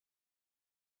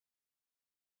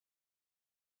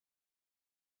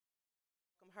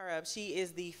her up. She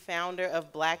is the founder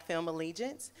of Black Film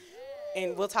Allegiance.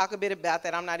 And we'll talk a bit about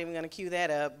that. I'm not even going to cue that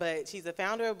up. But she's the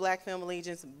founder of Black Film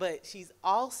Allegiance, but she's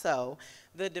also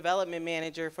the development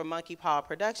manager for Monkey Paw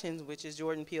Productions, which is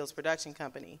Jordan Peele's production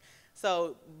company.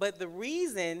 So, but the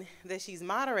reason that she's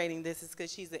moderating this is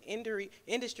because she's an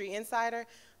industry insider,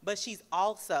 but she's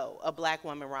also a Black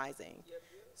woman rising.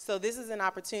 So this is an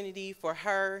opportunity for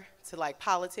her to like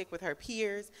politic with her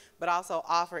peers, but also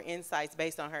offer insights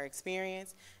based on her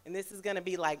experience. And this is gonna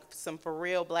be like some for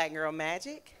real Black girl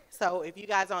magic. So if you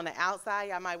guys are on the outside,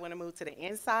 y'all might wanna move to the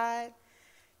inside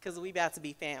because we about to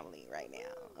be family right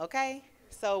now, okay?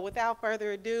 So without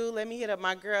further ado, let me hit up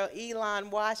my girl Elon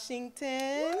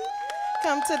Washington.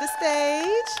 Come to the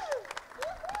stage.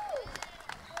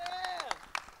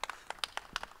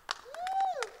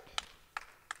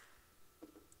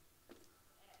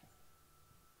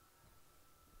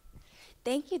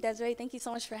 Thank you, Desirae. Thank you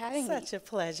so much for having me. Such a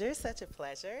pleasure, such a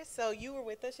pleasure. So you were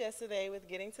with us yesterday with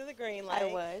Getting to the Green Light. I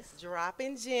was.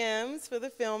 Dropping gems for the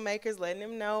filmmakers, letting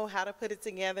them know how to put it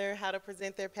together, how to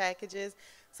present their packages.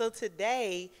 So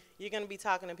today, you're going to be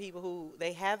talking to people who,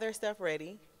 they have their stuff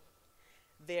ready.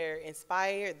 They're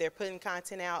inspired. They're putting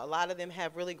content out. A lot of them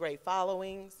have really great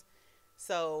followings.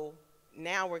 So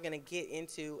now we're going to get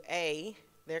into A,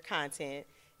 their content,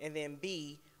 and then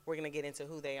B, we're going to get into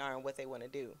who they are and what they want to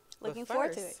do. Looking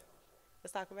forward to it.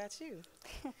 Let's talk about you.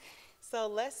 So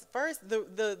let's first,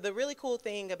 the really cool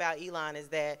thing about Elon is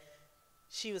that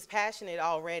she was passionate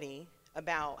already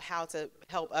about how to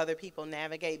help other people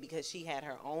navigate because she had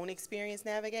her own experience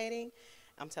navigating.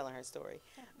 I'm telling her story.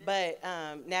 But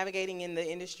navigating in the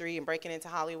industry and breaking into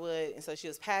Hollywood, and so she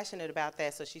was passionate about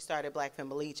that, so she started Black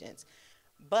Film Allegiance.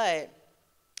 But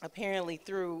apparently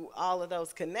through all of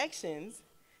those connections,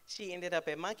 she ended up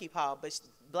at Monkey Paw, but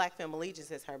Black Film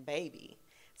Allegiance is her baby.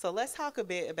 So let's talk a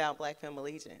bit about Black Film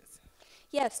Allegiance.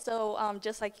 Yes, so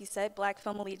just like you said, Black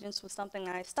Film Allegiance was something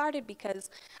I started because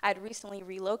I'd recently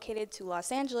relocated to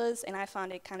Los Angeles, and I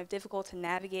found it kind of difficult to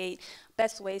navigate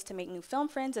best ways to make new film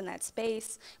friends in that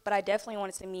space, but I definitely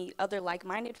wanted to meet other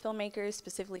like-minded filmmakers,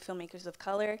 specifically filmmakers of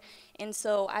color, and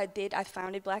so I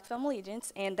founded Black Film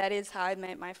Allegiance, and that is how I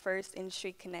met my first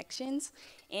industry connections,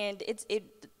 and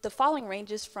the following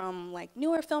ranges from like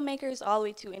newer filmmakers all the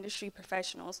way to industry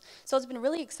professionals. So it's been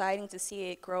really exciting to see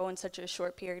it grow in such a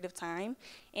short period of time.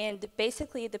 And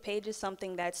basically the page is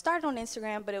something that started on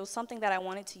Instagram, but it was something that I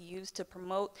wanted to use to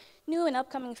promote new and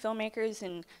upcoming filmmakers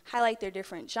and highlight their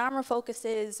different genre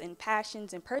focuses and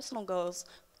passions and personal goals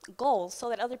so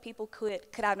that other people could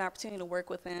have an opportunity to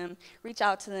work with them, reach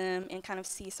out to them, and kind of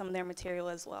see some of their material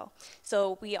as well.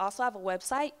 So we also have a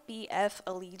website,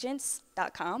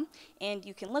 bfallegiance.com, and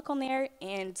you can look on there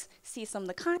and see some of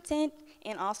the content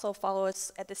and also follow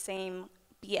us at the same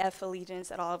BF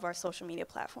Allegiance at all of our social media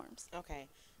platforms. Okay,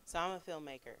 so I'm a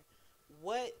filmmaker.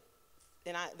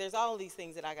 There's all these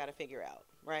things that I got to figure out,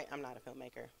 right? I'm not a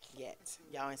filmmaker yet.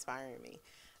 Y'all inspiring me.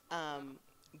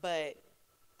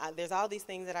 There's all these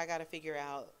things that I got to figure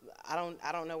out. I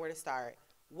don't know where to start.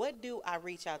 What do I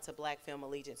reach out to Black Film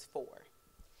Allegiance for?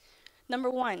 Number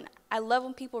one, I love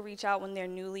when people reach out when they're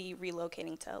newly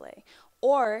relocating to LA.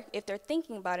 Or if they're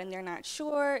thinking about it and they're not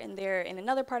sure and they're in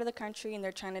another part of the country and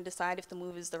they're trying to decide if the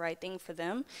move is the right thing for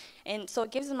them. And so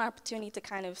it gives them an opportunity to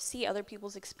kind of see other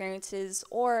people's experiences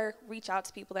or reach out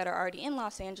to people that are already in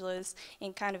Los Angeles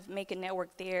and kind of make a network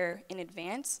there in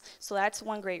advance. So that's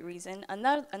one great reason.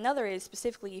 Another is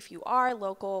specifically if you are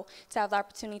local, to have the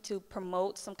opportunity to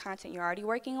promote some content you're already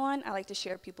working on. I like to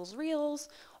share people's reels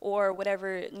or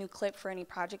whatever new clip for any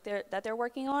project that they're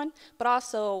working on, but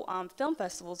also film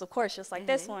festivals, of course, just like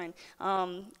this one,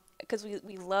 because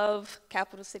we love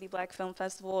Capital City Black Film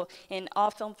Festival and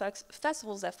all film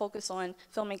festivals that focus on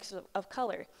filmmakers of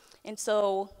color. And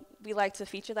so we like to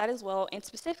feature that as well, and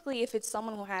specifically if it's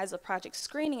someone who has a project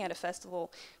screening at a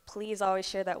festival, please always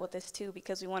share that with us too,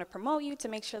 because we want to promote you to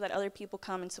make sure that other people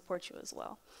come and support you as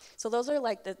well. So those are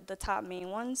like the top main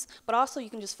ones, but also you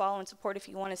can just follow and support if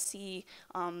you want to see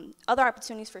other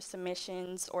opportunities for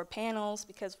submissions or panels,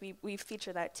 because we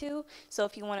feature that too. So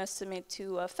if you want to submit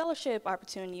to a fellowship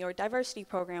opportunity or diversity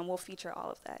program, we'll feature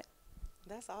all of that.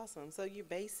 That's awesome. So you're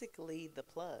basically the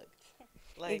plug.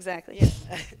 Exactly.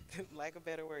 Yeah, lack of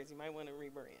better words, you might want to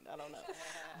rebrand. I don't know,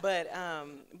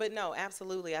 but no,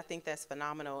 absolutely. I think that's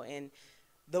phenomenal, and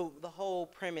the whole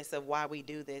premise of why we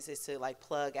do this is to like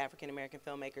plug African American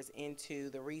filmmakers into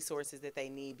the resources that they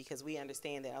need, because we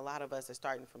understand that a lot of us are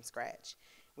starting from scratch.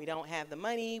 We don't have the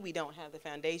money, we don't have the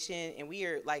foundation, and we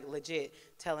are like legit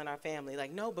telling our family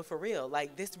like, no, but for real,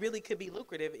 like this really could be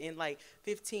lucrative in like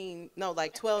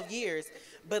 12 years,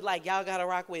 but like y'all gotta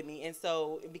rock with me. And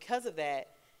so because of that,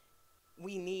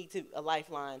 we need a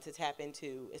lifeline to tap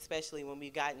into, especially when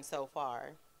we've gotten so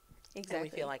far. Exactly.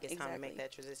 And we feel like it's time to make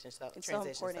that transition. It's so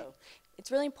important. It's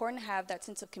really important to have that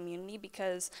sense of community,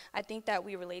 because I think that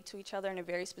we relate to each other in a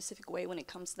very specific way when it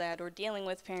comes to that, or dealing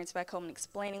with parents back home and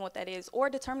explaining what that is, or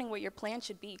determining what your plan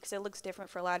should be, because it looks different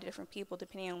for a lot of different people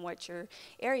depending on what your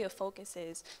area of focus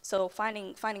is. So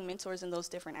finding mentors in those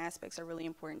different aspects are really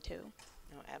important too.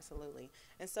 No, absolutely.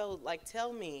 And so, like,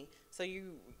 tell me, so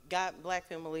you got Black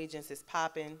Film Allegiance is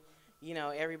popping, you know,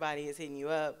 everybody is hitting you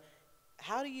up.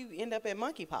 How do you end up at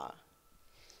Monkey Paw?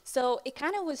 So it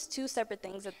kind of was two separate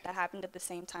things that happened at the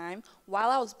same time. While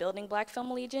I was building Black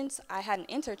Film Allegiance, I had an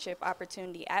internship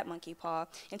opportunity at Monkey Paw.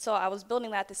 And so I was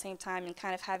building that at the same time and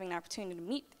kind of having an opportunity to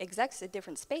meet execs at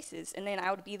different spaces. And then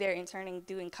I would be there interning,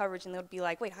 doing coverage, and they would be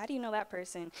like, wait, how do you know that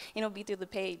person? And it would be through the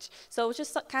page. So it was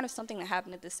just kind of something that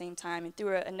happened at the same time. And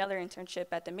through another internship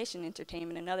at the Mission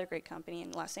Entertainment, another great company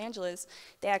in Los Angeles,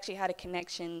 they actually had a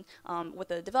connection with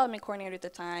the development coordinator at the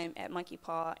time at Monkey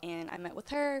Paw. And I met with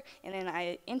her, and then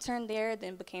I interned there,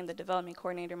 then became the development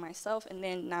coordinator myself, and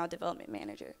then now development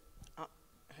manager.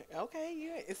 Okay,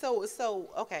 yeah.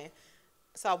 Okay.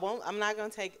 So I'm not going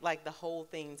to take like the whole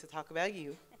thing to talk about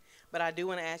you, but I do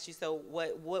want to ask you, so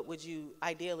what would you,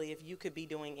 ideally, if you could be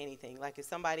doing anything, like if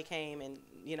somebody came and,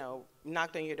 you know,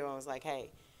 knocked on your door and was like, hey,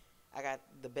 I got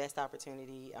the best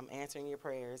opportunity, I'm answering your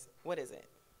prayers, what is it?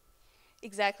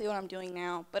 Exactly what I'm doing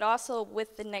now, but also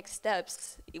with the next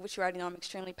steps, which you already know I'm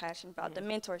extremely passionate about, the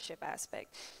mentorship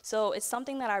aspect. So it's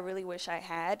something that I really wish I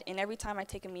had, and every time I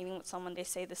take a meeting with someone, they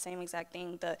say the same exact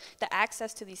thing. The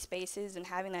access to these spaces and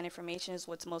having that information is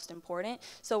what's most important.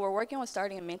 So we're working on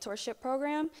starting a mentorship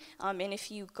program, and if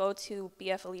you go to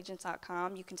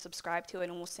bfallegiance.com, you can subscribe to it,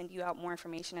 and we'll send you out more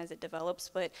information as it develops.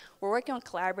 But we're working on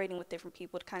collaborating with different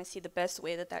people to kind of see the best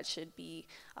way that should be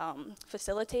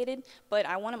facilitated. But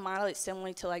I want to model it similarly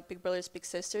to like Big Brothers Big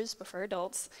Sisters, but for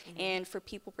adults, and for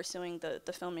people pursuing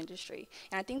the film industry.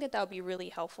 And I think that would be really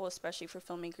helpful, especially for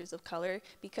filmmakers of color,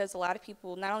 because a lot of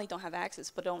people not only don't have access,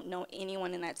 but don't know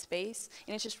anyone in that space.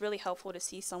 And it's just really helpful to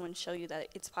see someone show you that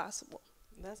it's possible.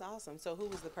 That's awesome. So who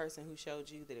was the person who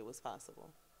showed you that it was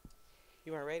possible?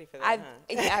 You weren't ready for that, huh?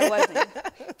 Yeah, I wasn't.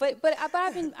 but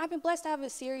I've been blessed to have a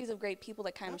series of great people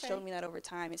that kind of showed me that over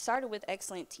time. It started with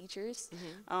excellent teachers.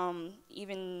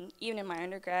 Even in my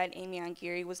undergrad, Amy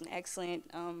Ongiri was an excellent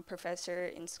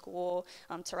professor in school.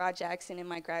 Tara Jackson in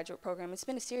my graduate program. It's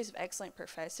been a series of excellent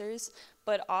professors,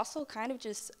 but also kind of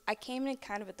just, I came in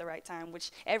kind of at the right time,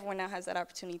 which everyone now has that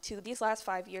opportunity too. These last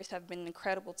 5 years have been an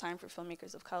incredible time for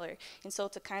filmmakers of color. And so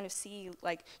to kind of see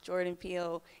like Jordan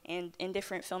Peele and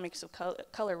different filmmakers of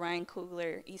color, Ryan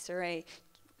Coogler, Issa Rae,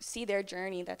 see their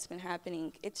journey that's been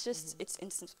happening, it's just, it's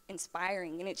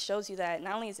inspiring. And it shows you that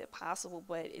not only is it possible,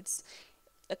 but it's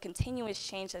a continuous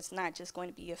change that's not just going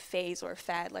to be a phase or a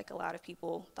fad like a lot of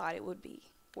people thought it would be.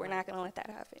 We're not going to let that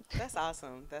happen. That's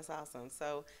awesome. That's awesome.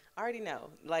 So I already know,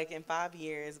 like in 5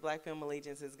 years, Black Film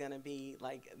Allegiance is going to be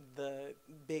like the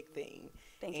big thing.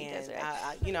 Thank you, and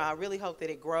Desirae. I really hope that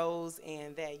it grows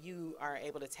and that you are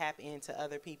able to tap into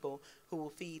other people who will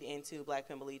feed into Black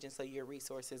Film Allegiance, so your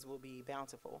resources will be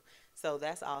bountiful. So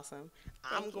that's awesome.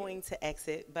 I'm going to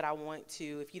exit, but I want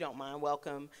to, if you don't mind,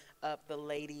 welcome up the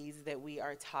ladies that we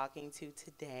are talking to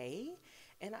today.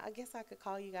 And I guess I could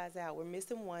call you guys out. We're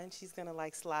missing one. She's going to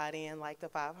like slide in like the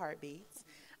 5 heartbeats.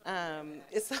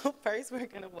 So first we're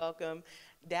going to welcome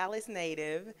Dallas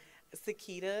native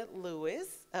Seckeita Lewis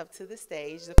up to the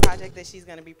stage. The project that she's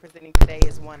going to be presenting today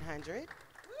is 100.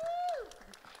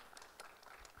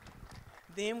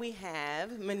 Then we have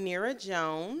Munirah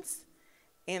Jones,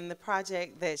 and the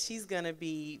project that she's going to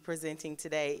be presenting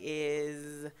today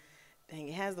is, dang,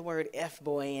 it has the word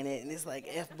F-boy in it, and it's like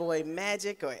F-boy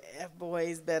magic, or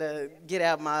F-boys better get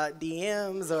out my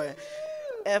DMs, or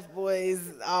F-boys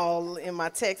all in my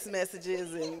text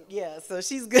messages, and yeah, so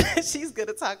she's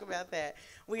gonna talk about that.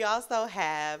 We also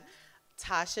have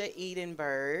Tasha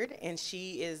Edinbryd, and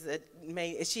she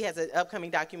has an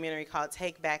upcoming documentary called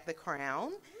Take Back the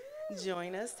Crown.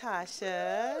 Join us,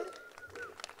 Tasha.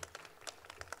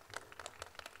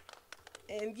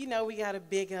 And you know, we gotta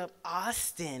big up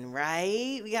Austin,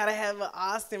 right? We gotta have an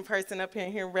Austin person up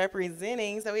here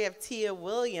representing. So we have Tia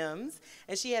Williams,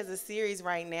 and she has a series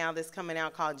right now that's coming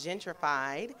out called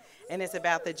Gentrified, and it's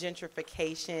about the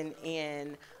gentrification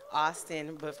in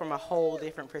Austin, but from a whole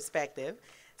different perspective.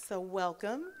 So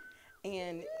welcome,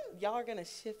 and y'all are gonna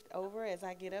shift over as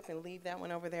I get up and leave that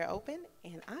one over there open,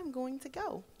 and I'm going to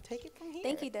go. Take it from here.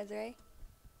 Thank you, Desirae.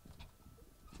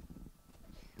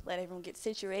 Let everyone get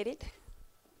situated.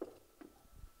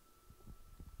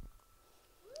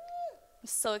 I'm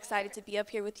so excited to be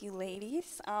up here with you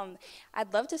ladies.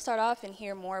 I'd love to start off and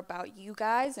hear more about you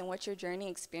guys and what your journey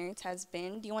experience has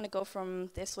been. Do you want to go from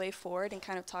this way forward and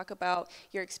kind of talk about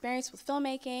your experience with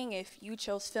filmmaking, if you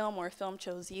chose film or if film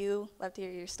chose you? Love to hear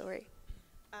your story.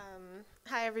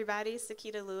 Hi everybody,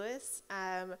 Seckeita Lewis.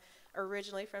 I'm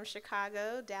originally from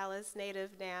Chicago, Dallas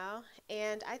native now,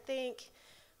 and I think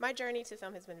my journey to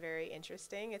film has been very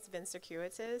interesting. It's been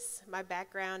circuitous. My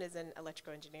background is in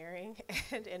electrical engineering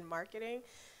and in marketing,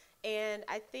 and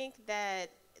I think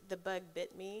that the bug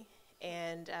bit me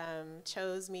and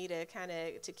chose me to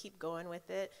to keep going with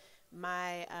it.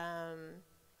 My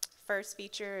first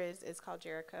feature is called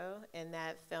Jericho, and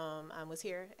that film was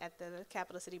here at the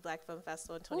Capital City Black Film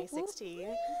Festival in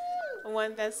 2016.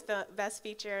 Won best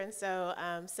feature, and so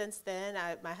since then,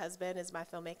 my husband is my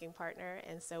filmmaking partner,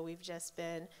 and so we've just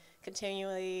been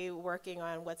continually working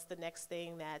on what's the next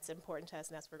thing that's important to us,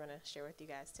 and that's what we're going to share with you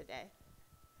guys today.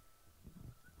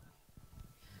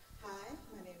 Hi,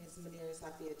 my name is Munirah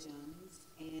Safiyah Jones,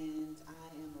 and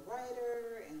I am a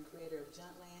writer and creator of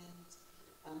Juntland.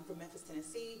 I'm from Memphis,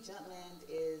 Tennessee. Juntland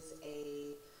is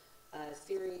a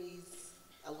series,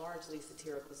 a largely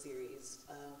satirical series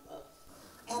of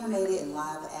animated and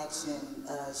live action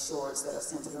shorts that are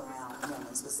centered around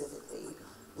women, specifically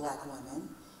Black women.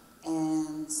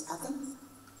 And I think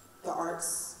the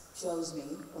arts chose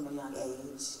me from a young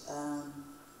age.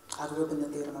 I grew up in the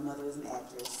theater. My mother was an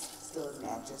actress, still is an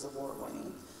actress,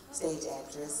 award-winning stage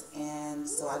actress. And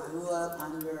so I grew up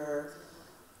under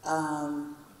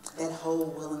that whole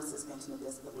willing suspension of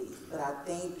disbelief. But I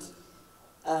think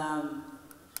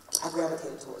I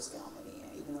gravitated towards film in the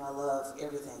end, even though I love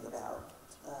everything about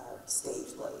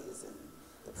stage plays and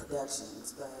the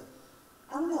productions. But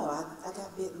I don't know, I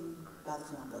got bitten by the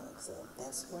film bug, so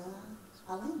that's where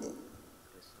I landed.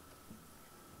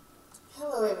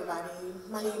 Hello everybody,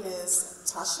 my name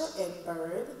is Tasha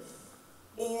Edinbryd,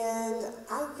 and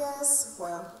I guess,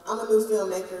 well, I'm a new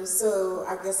filmmaker, so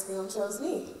I guess film chose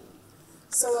me.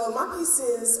 So my piece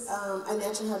is a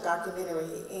natural hair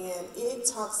documentary, and it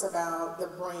talks about the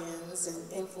brands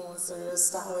and influencers,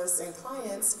 stylists, and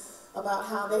clients about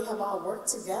how they have all worked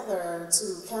together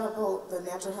to catapult the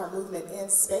natural hair movement in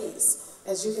space.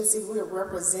 As you can see, we are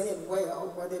represented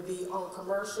well, whether it be on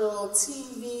commercial,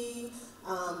 TV,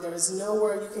 there's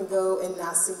nowhere you can go and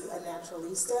not see a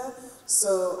naturalista.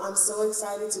 So I'm so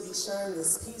excited to be sharing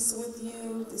this piece with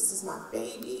you. This is my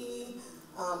baby.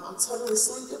 I'm totally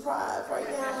sleep deprived right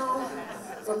now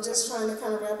from just trying to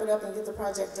kind of wrap it up and get the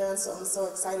project done. So I'm so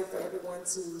excited for everyone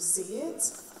to see it.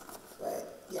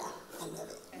 But yeah, I love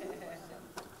it.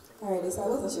 Alrighty, so I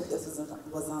wasn't sure if this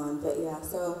was on, but yeah,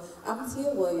 so I'm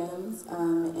Tia Williams,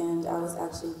 and I was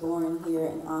actually born here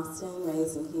in Austin,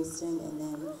 raised in Houston, and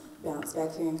then bounced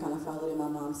back here and kind of followed in my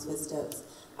mom's footsteps.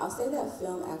 I'll say that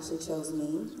film actually chose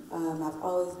me. I've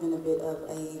always been a bit of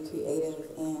a creative,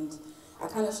 and I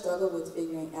kind of struggled with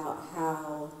figuring out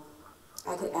how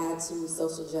I could add to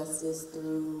social justice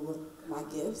through my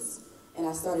gifts. And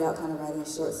I started out kind of writing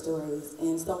short stories,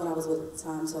 and someone I was with at the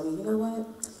time told me, you know what?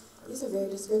 These are very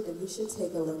descriptive. You should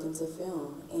take a look into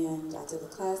film. And I took a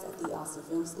class at the Austin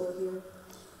Film School here,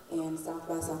 and South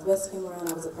by Southwest came around.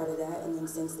 I was a part of that, and then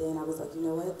since then I was like, you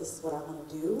know what? This is what I want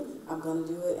to do. I'm going to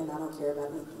do it, and I don't care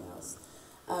about anything else.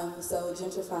 So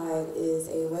Gentrified is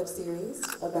a web series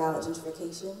about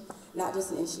gentrification, not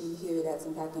just an issue here that's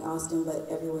impacting Austin, but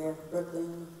everywhere.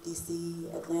 Brooklyn,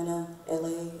 DC, Atlanta,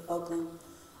 LA, Oakland.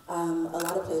 A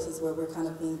lot of places where we're kind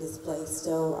of being displaced.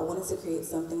 So I wanted to create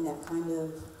something that kind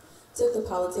of took the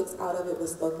politics out of it, but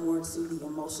spoke more to the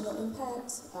emotional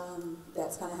impact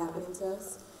that's kind of happening to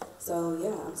us. So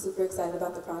yeah, I'm super excited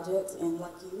about the project, and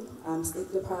like you, I'm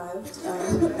sleep deprived.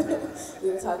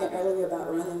 We were talking earlier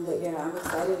about running, but yeah, I'm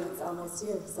excited. It's almost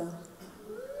here, so.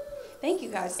 Thank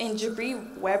you guys. And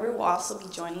Jabree Webber will also be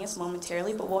joining us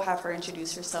momentarily, but we'll have her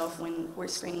introduce herself when we're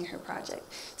screening her project.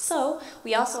 So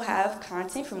we also have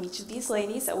content from each of these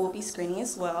ladies that we'll be screening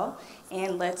as well.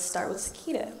 And let's start with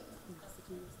Seckeita.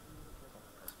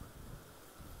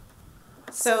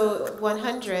 So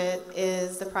 100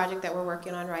 is the project that we're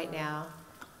working on right now.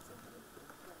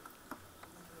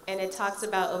 And it talks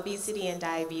about obesity and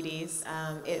diabetes.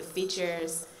 It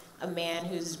features a man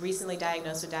who's recently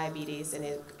diagnosed with diabetes, and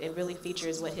it really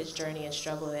features what his journey and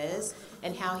struggle is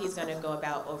and how he's going to go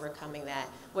about overcoming that.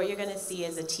 What you're going to see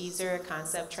is a teaser, a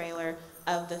concept trailer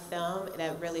of the film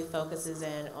that really focuses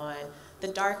in on the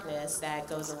darkness that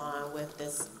goes along with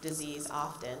this disease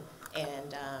often,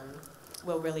 and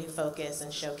will really focus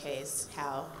and showcase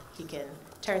how he can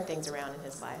turn things around in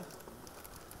his life.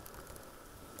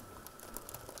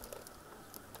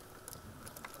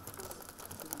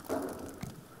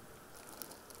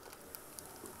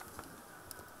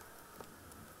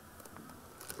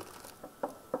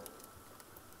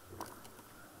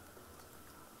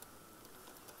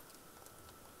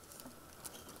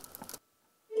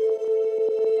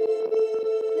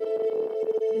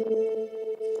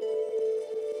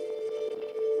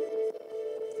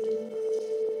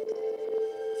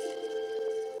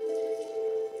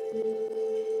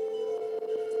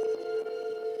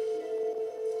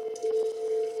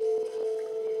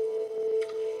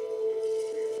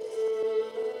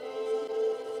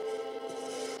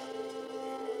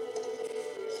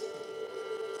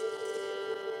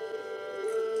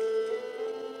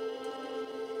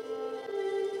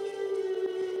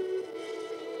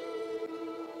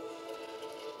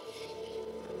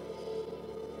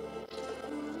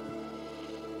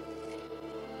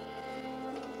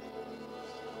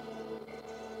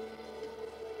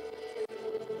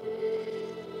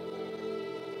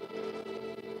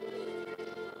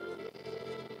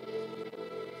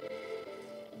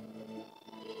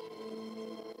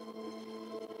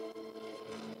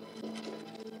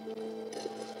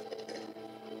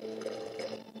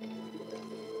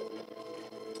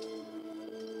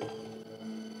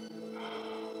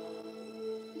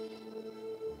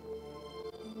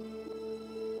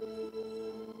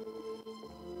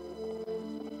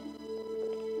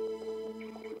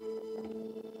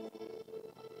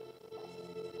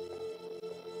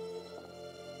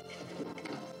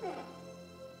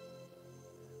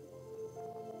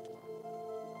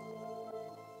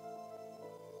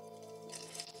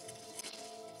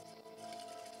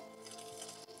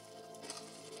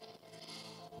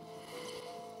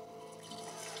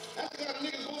 I got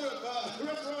niggas go to the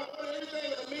restaurant, order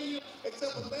anything on the menu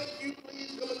except for thank you,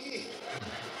 please come again.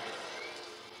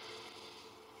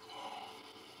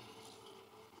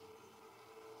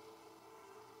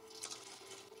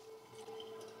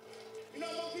 You know,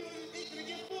 most people eat to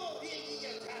get full, he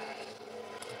ain't got time.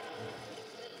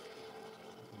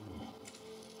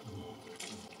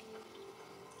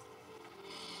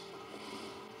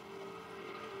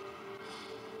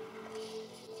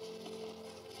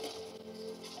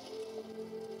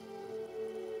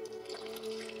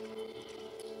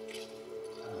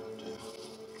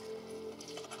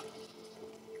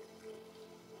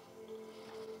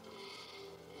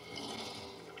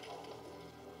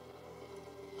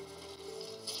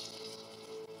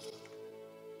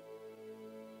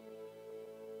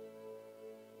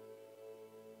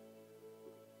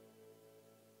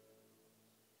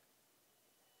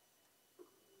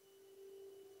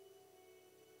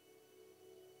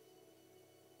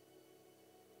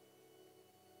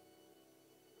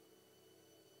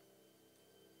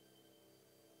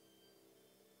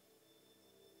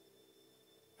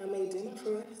 I made dinner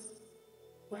for us.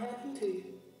 What happened to you?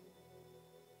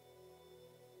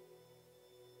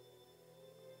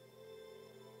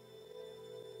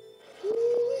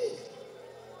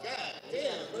 God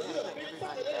damn, but you a big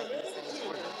fucker there, man. Look at you.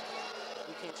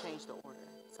 You can't change the order,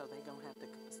 so they're going to have to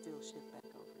still shift back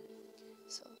over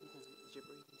it. So, Because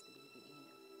Jabree needs to be at the end.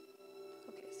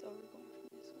 okay, so we're going from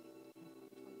this way.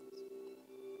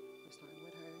 We're starting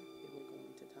with her, then we're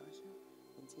going to Tasha,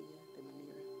 and Tia, then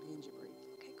Munirah, then Jabree.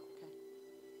 Okay, cool. Okay.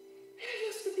 There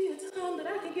used to be a time that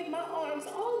I could get my arms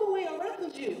all the way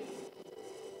around you.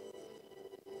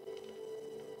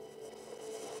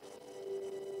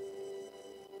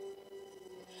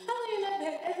 I lay in that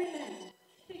bed every night,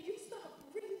 and you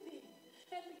stopped breathing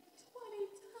at me 20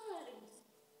 times.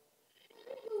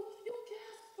 And you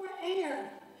gasped for air,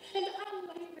 and I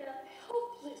lay there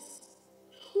helpless,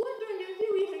 wondering if you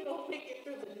even gonna make it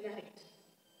through the night.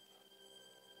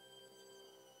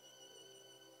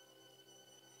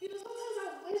 You know, sometimes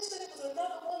I wish that it was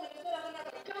another woman instead of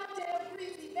another goddamn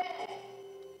greasy bag.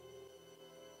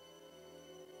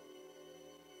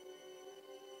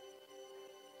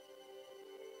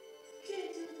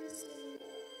 Can't do this anymore.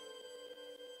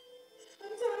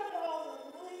 I'm tired of all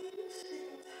the lying. I'm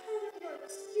tired of your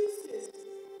excuses.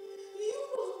 You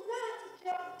will not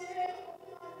drop dead on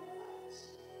my watch.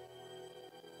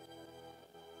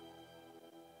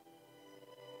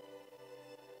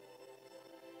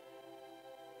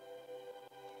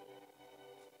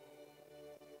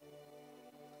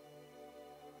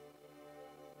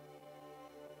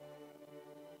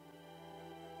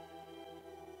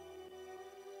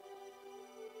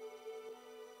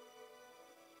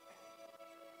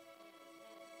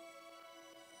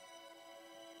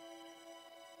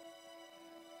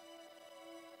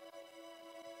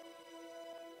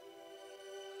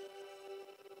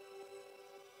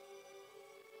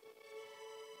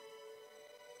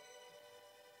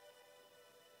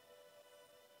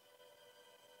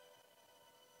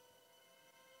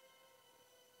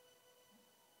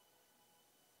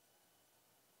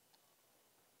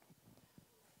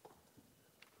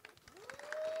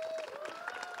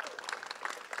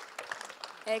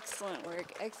 Excellent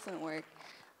work, excellent work.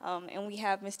 And we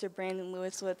have Mr. Brandon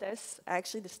Lewis with us,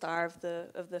 actually the star of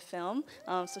the film.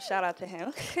 So shout out to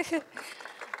him.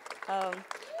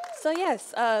 So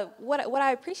yes, what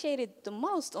I appreciated the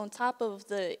most, on top of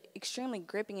the extremely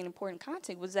gripping and important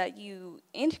content, was that you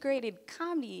integrated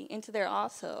comedy into there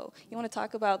also. You want to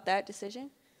talk about that decision?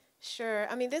 Sure.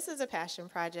 I mean, this is a passion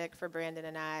project for Brandon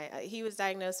and I. He was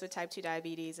diagnosed with type 2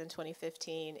 diabetes in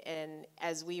 2015, and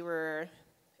as we were,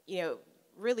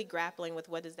 really grappling with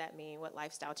what does that mean, what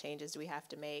lifestyle changes do we have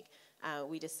to make,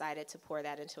 we decided to pour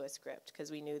that into a script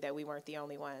because we knew that we weren't the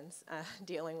only ones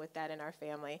dealing with that in our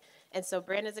family. And so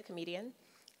Brandon's a comedian,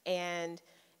 and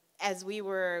as we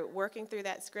were working through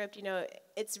that script,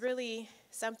 it's really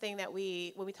something that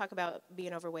when we talk about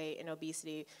being overweight and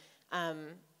obesity,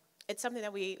 it's something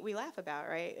that we laugh about,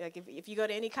 right? Like if you go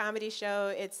to any comedy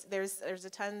show, there's a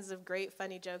tons of great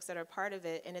funny jokes that are part of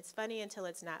it, and it's funny until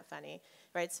it's not funny,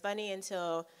 right? It's funny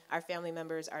until our family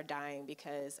members are dying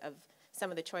because of some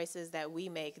of the choices that we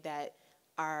make that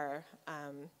are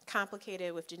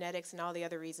complicated with genetics and all the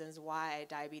other reasons why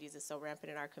diabetes is so rampant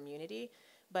in our community.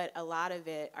 But a lot of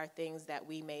it are things that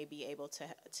we may be able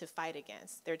to fight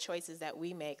against. They're choices that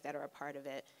we make that are a part of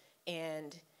it,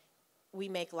 and we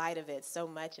make light of it so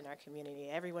much in our community.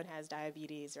 Everyone has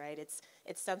diabetes, right? It's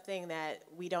something that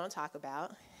we don't talk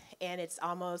about, and it's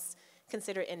almost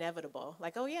considered inevitable.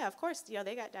 Like, oh yeah, of course,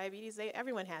 they got diabetes.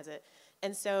 Everyone has it.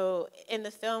 And so in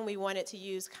the film, we wanted to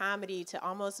use comedy to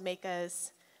almost make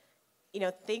us,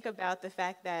 think about the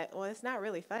fact that, well, it's not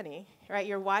really funny, right?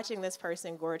 You're watching this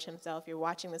person gorge himself. You're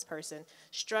watching this person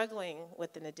struggling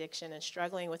with an addiction and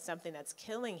struggling with something that's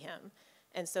killing him.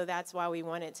 And so that's why we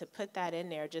wanted to put that in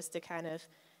there, just to kind of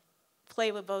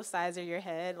play with both sides of your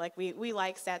head. Like, we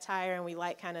like satire, and we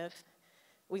like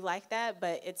that,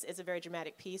 but it's a very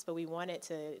dramatic piece, but we wanted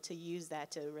to use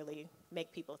that to really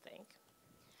make people think.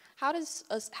 How does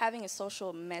having a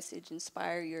social message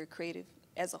inspire your creative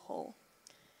as a whole?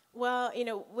 Well,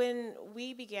 when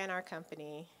we began our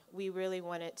company, we really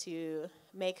wanted to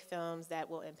make films that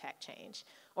will impact change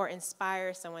or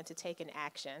inspire someone to take an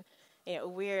action.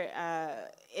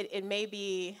 It may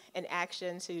be an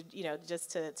action to,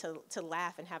 just to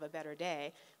laugh and have a better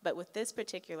day, but with this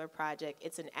particular project,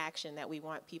 it's an action that we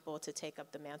want people to take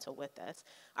up the mantle with us.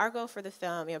 Our goal for the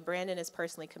film, Brandon is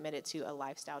personally committed to a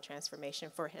lifestyle transformation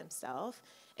for himself,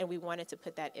 and we wanted to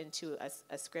put that into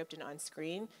a script and on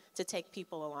screen to take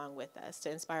people along with us,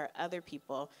 to inspire other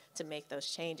people to make those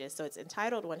changes. So it's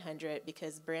entitled 100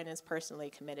 because Brandon's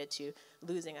personally committed to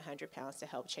losing 100 pounds to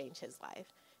help change his life.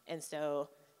 And so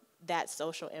that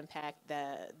social impact,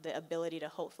 the ability to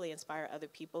hopefully inspire other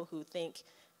people who think,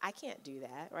 I can't do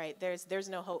that, right? There's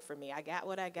no hope for me. I got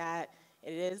what I got.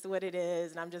 It is what it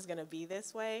is, and I'm just going to be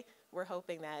this way. We're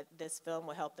hoping that this film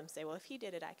will help them say, well, if he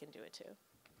did it, I can do it too.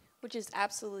 Which is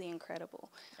absolutely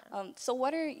incredible. So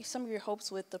what are some of your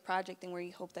hopes with the project, and where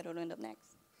you hope that it'll end up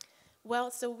next?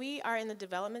 Well, so we are in the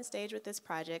development stage with this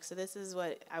project. So this is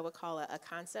what I would call a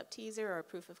concept teaser or a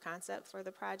proof of concept for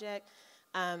the project.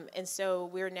 And so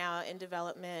we're now in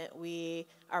development. We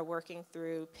are working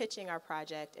through pitching our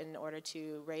project in order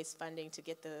to raise funding to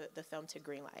get the film to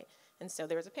greenlight. And so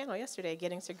there was a panel yesterday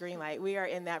getting to greenlight. We are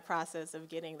in that process of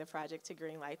getting the project to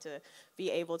greenlight to be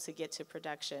able to get to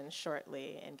production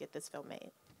shortly and get this film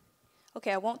made.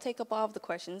 Okay, I won't take up all of the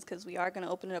questions because we are going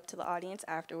to open it up to the audience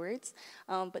afterwards.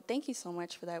 But thank you so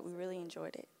much for that. We really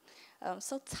enjoyed it.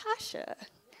 So Tasha,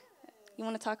 you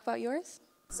want to talk about yours?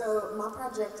 So my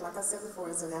project, like I said before,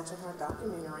 is a natural hair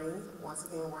documentary, once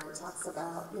again, where it talks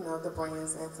about, the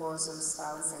brands, influencers,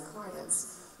 stylists, and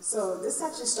clients. So this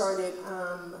actually started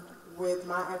with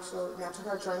my actual natural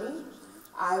hair journey.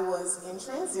 I was in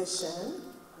transition,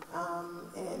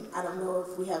 and I don't know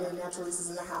if we have any naturalists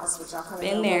in the house, but y'all kind of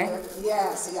know. Been there.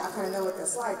 Yeah, so y'all kind of know what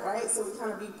that's like, right? So we kind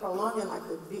of be prolonging like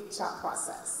the big chop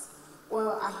process.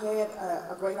 Well, I had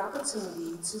a great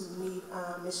opportunity to meet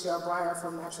Miss Jabree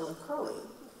from Naturally Curly.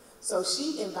 So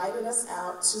she invited us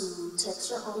out to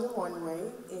Texture on the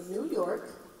Runway in New York.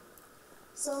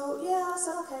 So yeah, I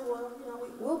said, okay, well,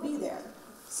 we'll be there.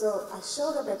 So I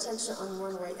showed up at Texture on the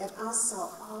Runway, and I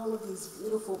saw all of these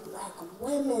beautiful black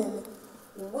women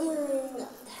wearing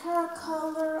hair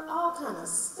color, all kind of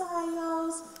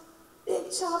styles.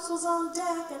 Big chops was on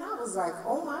deck, and I was like,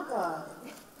 oh my God.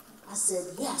 I said,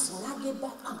 yes, when I get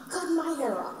back, I'm cutting my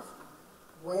hair off.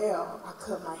 Well, I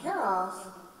cut my hair off,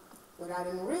 but I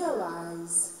didn't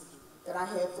realize that I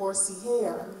had 4C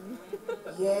hair.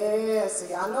 Yeah, so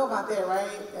y'all know about that, right?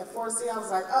 That 4C, I was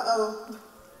like, uh-oh.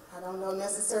 I don't know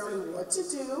necessarily what to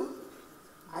do.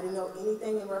 I didn't know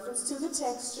anything in reference to the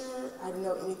texture. I didn't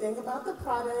know anything about the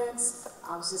products.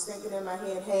 I was just thinking in my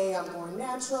head, hey, I'm going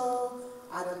natural.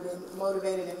 I done been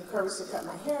motivated and encouraged to cut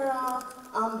my hair off.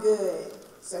 I'm good.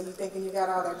 So you thinking you got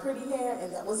all that pretty hair?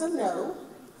 And that was a no.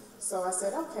 So I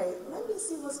said, okay, let me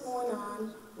see what's going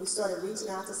on. We started reaching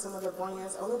out to some of the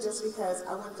brands, only just because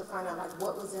I wanted to find out like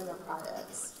what was in the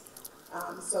products.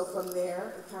 So from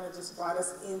there, it kind of just brought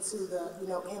us into the,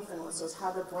 influencers,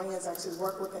 how the brands actually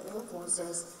work with the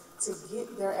influencers to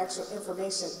get their actual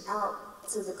information out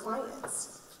to the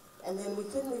clients. And then we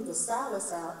couldn't leave the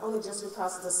stylists out, only just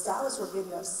because the stylists were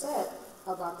getting upset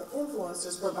about the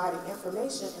influencers providing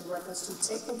information in reference to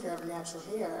taking care of natural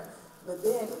hair. But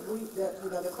then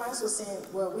the clients were saying,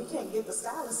 well, we can't get the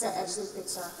stylists to actually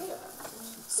fix our hair.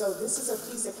 So this is a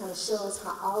piece that kind of shows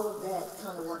how all of that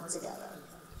kind of worked together.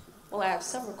 Well, I have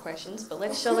several questions, but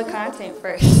let's show the content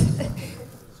first.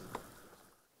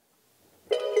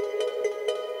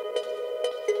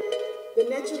 The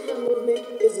natural hair movement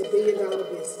is a billion-dollar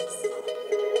business,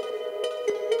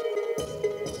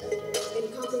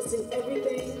 encompassing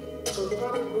everything from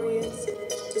product brands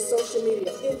to social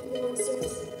media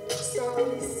influencers,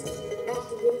 stylists,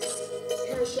 activists,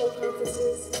 hair show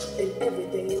conferences, and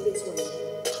everything in between.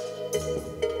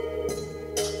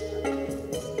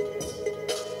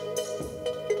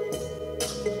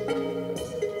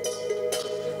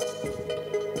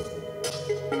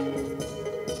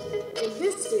 In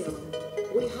this film,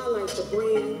 we highlight the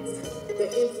brands, the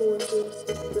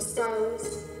influencers, the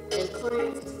stylists, and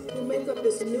clients who make up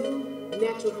this new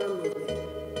natural hair movement.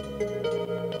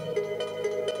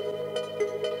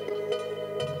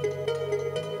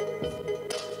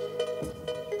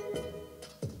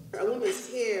 A woman's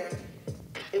hair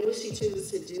and what she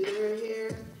chooses to do to her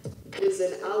hair is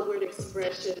an outward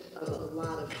expression of a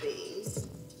lot of things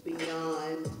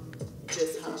beyond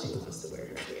just how she wants to wear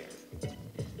her hair.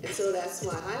 And so that's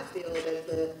why I feel that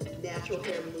the natural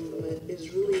hair movement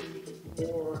is really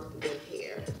more than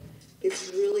hair.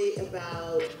 It's really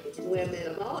about women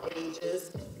of all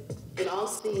ages, in all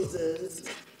seasons,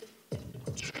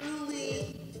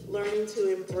 truly learning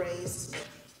to embrace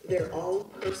their own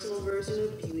personal version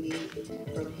of beauty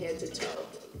from head to toe.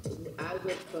 I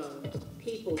went from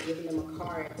people giving them a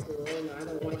card to, oh no, I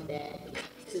don't want that,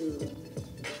 to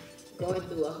going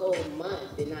through a whole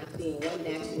month and not seeing one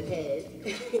natural head,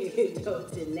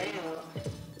 to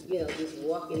now, just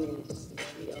walking in,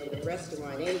 in a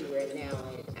restaurant anywhere now,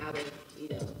 and out of,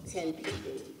 10 people,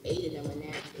 8 of them are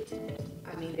natural.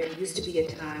 I mean, there used to be a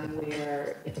time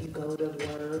where if you go to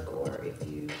work or if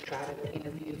you try to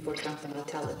interview for something on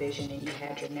television and you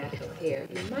had your natural hair,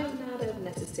 you might not have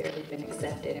necessarily been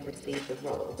accepted and received the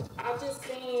role. I've just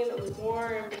seen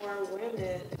more and more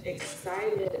women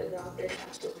excited about their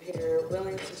natural hair,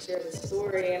 willing to share the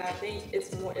story, and I think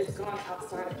it's gone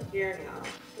outside of hair now.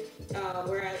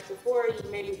 Whereas before,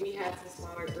 maybe we had some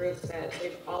smaller groups that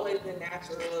they've always been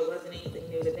natural, it wasn't anything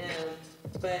new to them,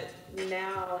 but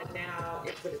now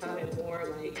it's becoming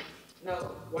more like, no,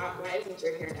 why isn't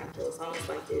your hair natural? It's almost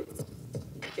like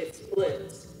it's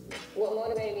flipped. What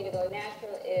motivated me to go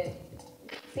natural is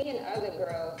seeing other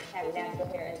girls have natural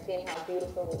hair and seeing how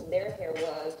beautiful their hair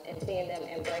was and seeing them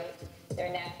embrace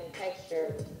their natural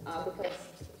texture, because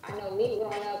I know me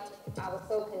growing up, I was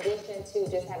so conditioned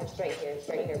to just having straight hair,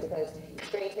 because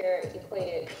straight hair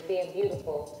equated being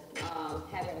beautiful.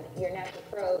 Having your natural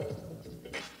curls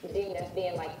deemed as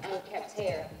being like unkept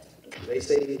hair. They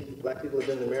say black people have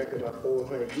been in America about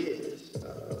 400 years.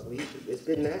 It's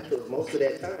been natural most of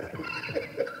that time.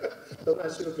 So I'm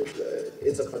not sure if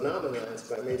it's a phenomenon,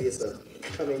 but maybe it's a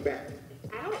coming back.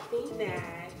 I don't think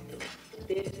that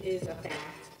this is a fact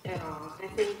at all. I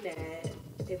think that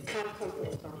it's kind of come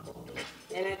full circle.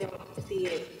 And I don't see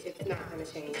it's not going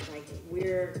to change. Like,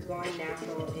 we're going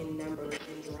natural in numbers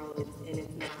and drones, and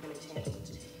it's not going to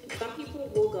change. Some people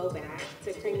will go back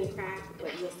to creamy crack,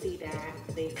 but you'll see that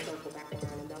they circle back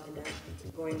around and they'll end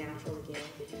up going natural again.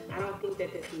 I don't think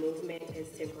that this movement is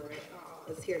temporary at all.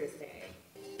 It's here to stay.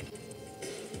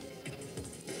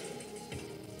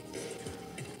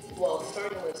 Well,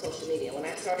 starting with social media. When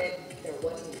I started, there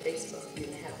wasn't Facebook. You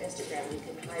didn't have Instagram. You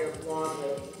could hire a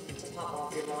blogger to pop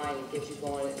off your line and get you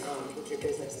going with your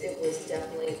business. It was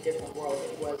definitely a different world.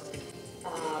 It was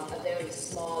a very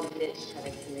small niche kind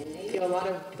of community. A lot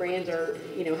of brands are,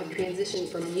 have transitioned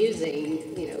from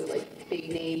using, like big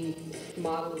name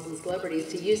models and celebrities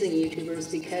to using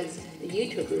YouTubers, because the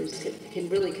YouTubers can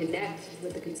really connect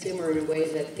with the consumer in a way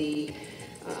that the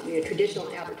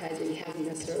traditional advertising hasn't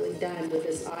necessarily done with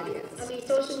this audience. I mean,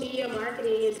 social media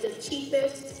marketing is the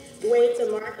cheapest way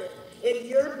to market. If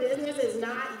your business is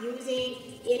not using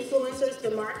influencers to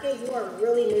market, you are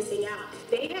really missing out.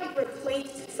 They have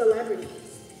replaced celebrities.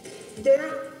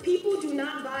 People do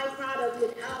not buy product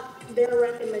without their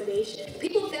recommendation.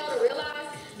 People fail to realize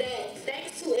that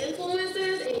thanks to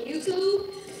influencers and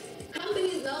YouTube,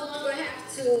 companies no longer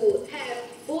have to have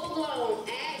full-blown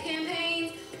ad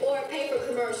campaigns or pay for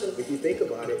commercials. If you think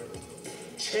about it,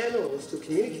 channels to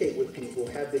communicate with people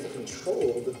have been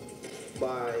controlled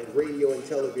by radio and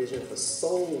television for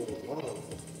so long.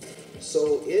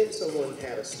 So if someone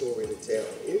had a story to tell,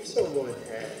 if someone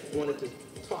wanted to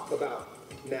talk about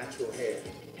natural hair,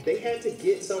 they had to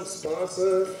get some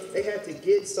sponsor, they had to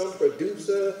get some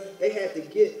producer, they had to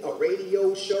get a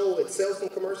radio show that sells some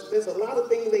commercials. There's a lot of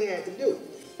things they had to do.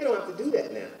 They don't have to do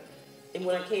that now. And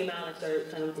when I came out and started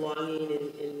kind of blogging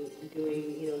and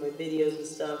doing, my videos and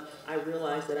stuff, I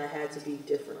realized that I had to be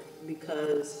different,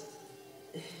 because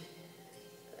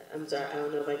I'm sorry, I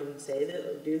don't know if I can say this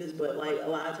or do this, but like a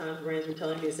lot of times brands were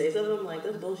telling me to say something, I'm like,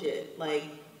 that's bullshit. Like,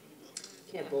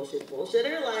 can't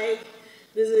bullshitter. Like,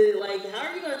 this is like, how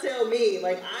are you going to tell me?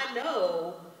 Like, I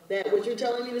know that what you're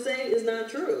telling me to say is not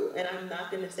true, and I'm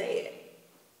not going to say it.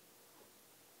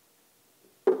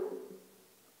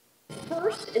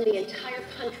 First in the entire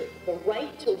country, the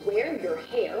right to wear your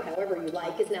hair however you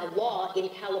like is now law in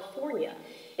California.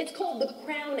 It's called the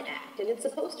Crown Act, and it's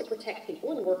supposed to protect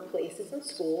people in workplaces and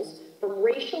schools from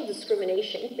racial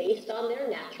discrimination based on their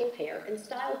natural hair and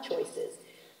style choices.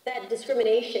 That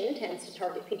discrimination tends to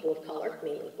target people of color,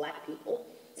 mainly black people.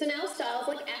 So now styles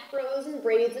like afros and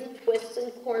braids and twists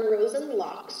and cornrows and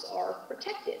locks are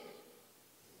protected.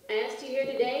 I asked you here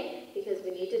today because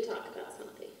we need to talk about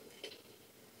something.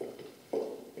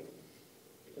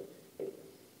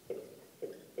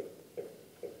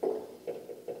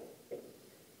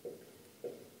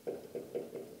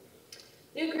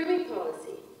 New grooming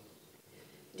policy.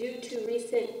 Due to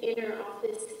recent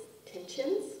inter-office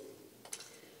tensions,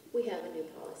 we have a new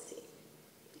policy.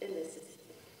 And this is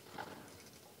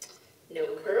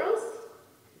no curls,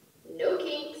 no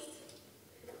kinks,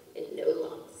 and no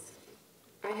locks.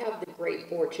 I have the great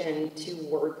fortune to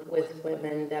work with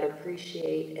women that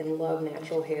appreciate and love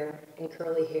natural hair and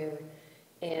curly hair,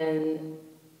 and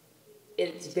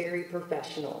it's very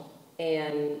professional,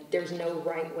 and there's no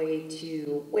right way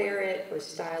to wear it or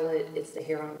style it. It's the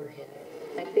hair on your head.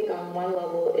 I think on one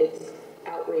level it's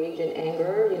outrage and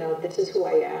anger. You know, this is who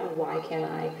I am. Why can't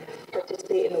I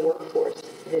participate in the workforce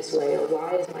this way? Or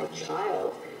why is my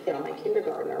child, you know, my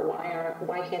kindergartner,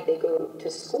 why can't they go to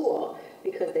school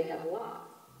because they have locks?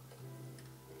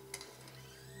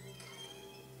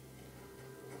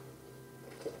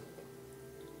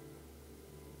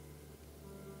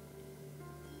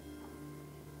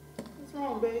 What's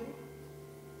wrong, baby?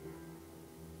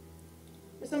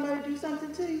 Did somebody do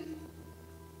something to you?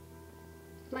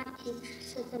 My teacher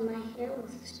said that my hair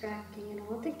was distracting and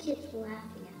all the kids were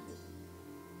laughing at me.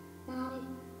 Mommy,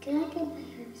 can I get my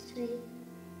hair straight,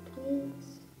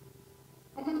 please?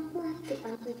 I don't like the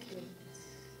other kids.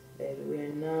 Baby, we're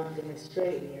not going to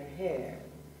straighten your hair.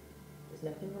 There's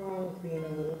nothing wrong with being a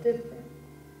little different.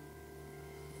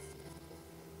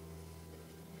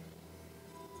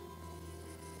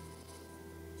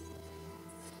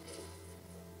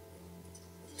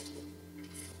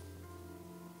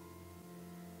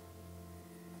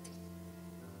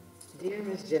 Dear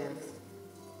Miss Jackson,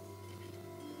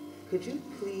 could you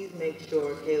please make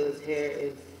sure Kayla's hair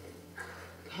is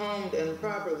combed and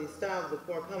properly styled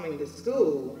before coming to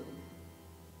school?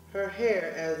 Her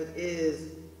hair, as it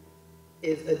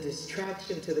is a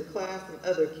distraction to the class and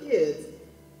other kids.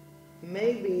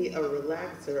 Maybe a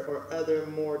relaxer or other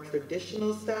more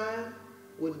traditional style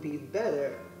would be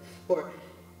better for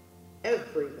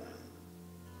everyone.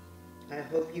 I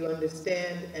hope you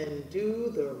understand and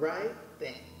do the right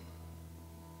thing.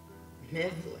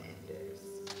 Miss Landers.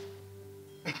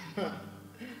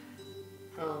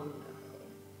 Oh no.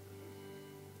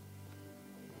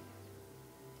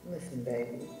 Listen,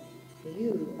 baby,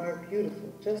 you are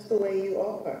beautiful just the way you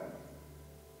are.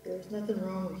 There's nothing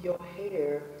wrong with your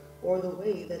hair or the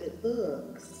way that it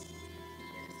looks.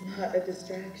 It's not a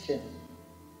distraction.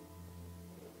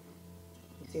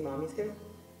 You see mommy's hair?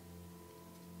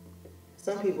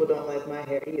 Some people don't like my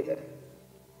hair either.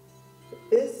 But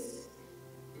this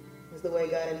is the way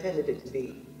God intended it to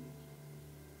be.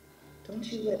 Don't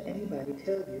you let anybody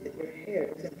tell you that your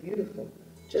hair isn't beautiful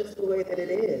just the way that it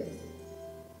is.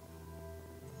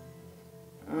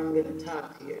 I'm going to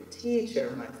talk to your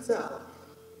teacher myself.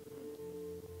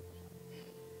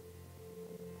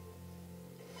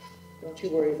 Don't you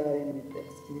worry about any of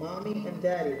this. Mommy and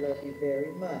Daddy love you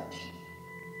very much.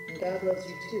 And God loves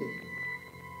you too.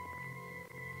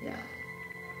 Now,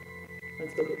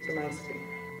 let's go get some ice cream.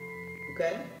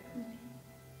 Okay?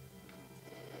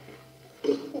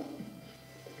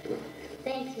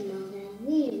 Thanks, Mona.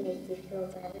 You make me feel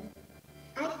better.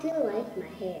 I do like my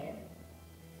hair.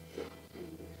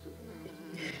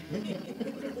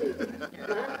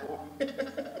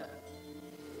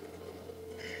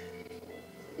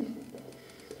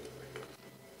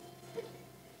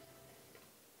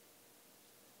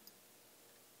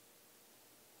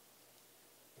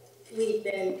 We've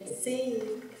been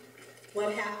seeing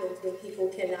what happens when people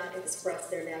cannot express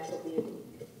their natural beauty.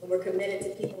 And we're committed to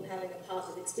people having a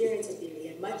positive experience with beauty.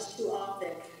 And much too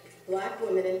often, Black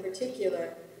women in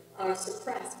particular are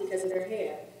suppressed because of their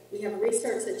hair. We have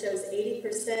research that shows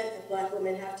 80% of Black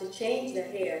women have to change their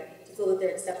hair to feel that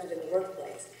they're accepted in the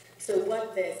workplace. So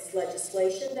what this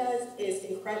legislation does is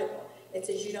incredible. It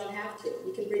says you don't have to.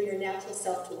 You can bring your natural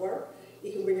self to work.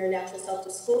 You can bring your natural self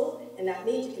to school. And that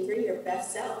means you can bring your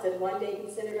best self and one day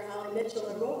be Senator Holly Mitchell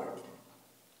or more.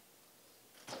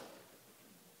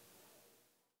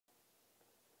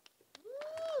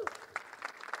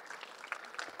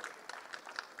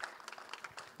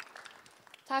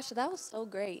 Tasha, that was so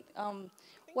great.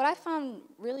 What I found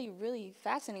really, really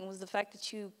fascinating was the fact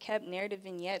that you kept narrative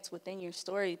vignettes within your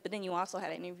story, but then you also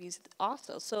had interviews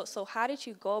also. So how did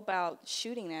you go about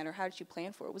shooting that, or how did you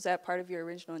plan for it? Was that part of your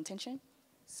original intention?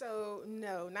 So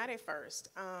no, not at first.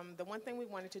 The one thing we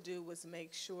wanted to do was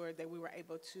make sure that we were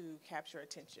able to capture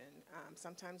attention.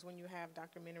 Sometimes when you have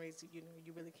documentaries, you know,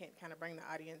 you really can't kind of bring the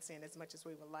audience in as much as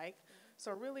we would like.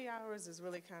 So really ours is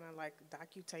really kind of like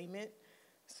docutainment.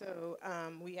 So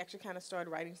we actually kind of started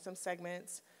writing some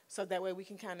segments so that way we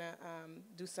can kind of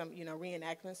do some, you know,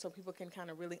 reenactments so people can kind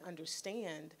of really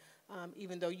understand,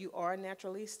 even though you are a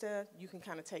naturalista, you can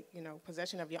kind of take, you know,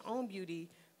 possession of your own beauty,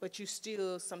 but you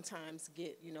still sometimes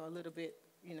get, you know, a little bit,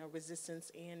 you know,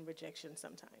 resistance and rejection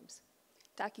sometimes.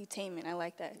 Docutainment, I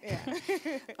like that.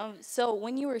 Yeah. So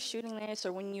when you were shooting this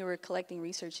or when you were collecting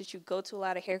research, did you go to a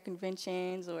lot of hair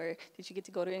conventions or did you get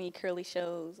to go to any curly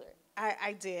shows? Or?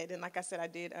 I did, and like I said, I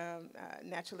did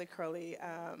Naturally Curly,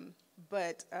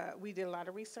 but we did a lot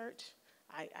of research.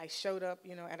 I showed up,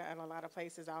 you know, at a lot of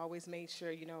places. I always made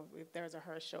sure, you know, if there's a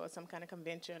hair show or some kind of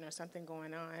convention or something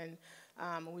going on.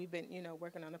 We've been, you know,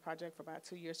 working on the project for about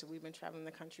 2 years, so we've been traveling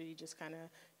the country, just kind of,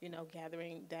 you know,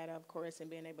 gathering data, of course, and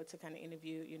being able to kind of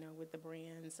interview, you know, with the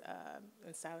brands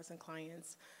and stylists and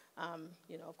clients.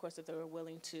 You know, of course, if they were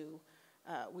willing to.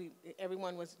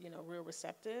 Everyone was, you know, real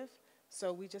receptive.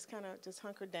 So we just kind of just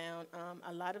hunkered down.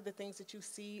 A lot of the things that you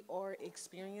see are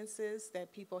experiences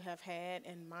that people have had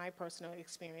and my personal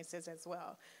experiences as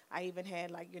well. I even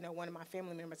had, like, you know, one of my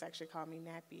family members actually called me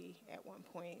nappy at one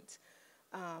point.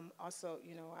 Also,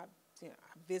 you know, I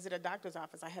visited a doctor's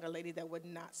office. I had a lady that would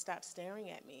not stop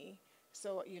staring at me.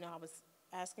 So, you know, I was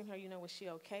asking her, you know, was she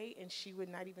okay? And she would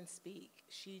not even speak.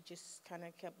 She just kind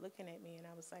of kept looking at me, and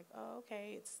I was like, oh,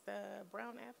 okay, it's the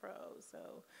brown afro.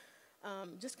 So.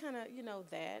 Just kind of, you know,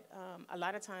 that. A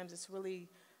lot of times it's really,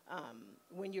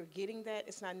 when you're getting that,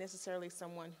 it's not necessarily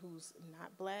someone who's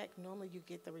not black. Normally you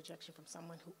get the rejection from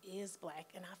someone who is black,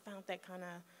 and I found that kind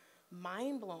of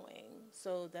mind-blowing.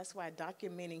 So that's why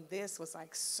documenting this was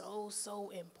like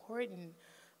so important,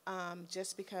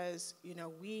 just because, you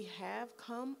know, we have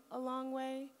come a long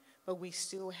way, but we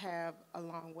still have a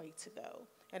long way to go.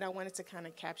 And I wanted to kind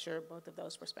of capture both of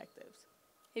those perspectives.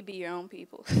 It'd be your own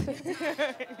people.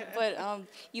 But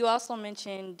you also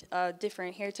mentioned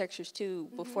different hair textures too.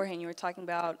 Beforehand, you were talking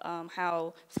about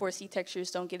how 4C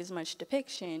textures don't get as much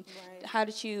depiction. Right. How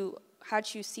did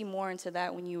you see more into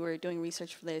that when you were doing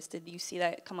research for this? Did you see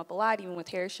that come up a lot, even with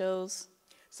hair shows?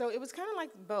 So it was kind of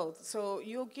like both. So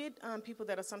you'll get people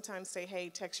that'll sometimes say, hey,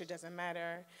 texture doesn't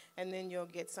matter, and then you'll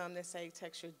get some that say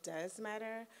texture does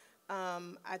matter.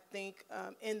 I think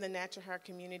in the natural hair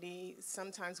community,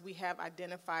 sometimes we have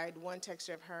identified one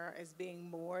texture of hair as being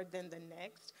more than the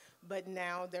next, but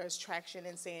now there's traction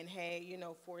in saying, hey, you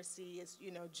know, 4C is, you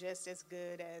know, just as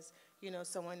good as, you know,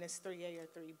 someone that's 3A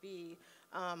or 3B.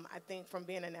 I think from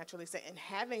being a naturalist and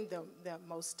having the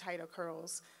most tighter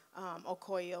curls or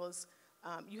coils,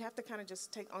 you have to kind of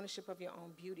just take ownership of your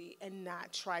own beauty and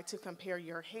not try to compare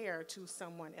your hair to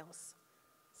someone else.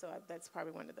 So that's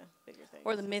probably one of the bigger things.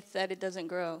 Or the myth that it doesn't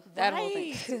grow. That whole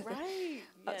thing. Right.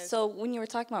 Yes. So when you were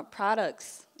talking about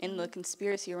products and the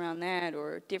conspiracy around that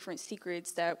or different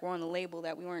secrets that were on the label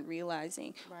that we weren't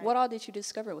realizing, what all did you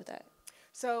discover with that?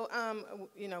 So,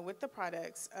 you know, with the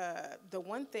products, the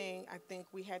one thing I think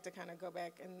we had to kind of go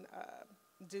back and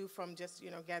do from just,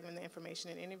 you know, gathering the information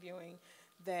and interviewing,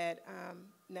 that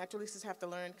naturalistas have to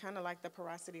learn kind of like the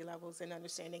porosity levels and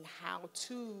understanding how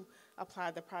to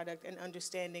apply the product and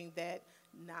understanding that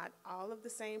not all of the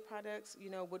same products,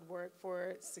 you know, would work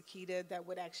for Seckeita that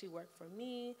would actually work for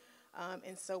me,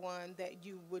 and so on, that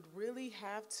you would really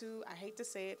have to, I hate to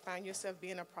say it, find yourself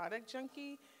being a product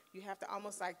junkie. You have to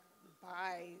almost like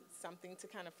buy something to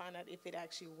kind of find out if it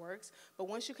actually works. But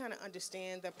once you kind of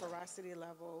understand the porosity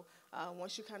level,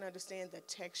 once you kind of understand the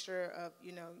texture of,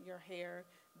 you know, your hair,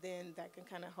 then that can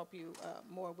kind of help you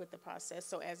more with the process.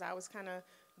 So as I was kind of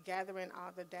gathering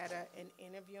all the data and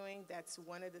interviewing, that's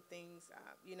one of the things,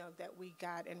 you know, that we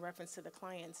got in reference to the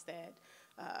clients, that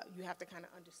you have to kind of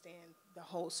understand the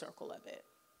whole circle of it.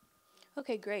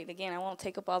 Okay, great. Again, I won't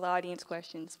take up all the audience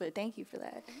questions, but thank you for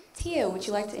that. Tia, would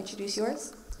you like to introduce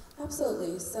yours?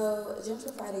 Absolutely. So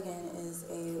Gentrified Again is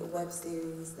a web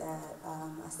series that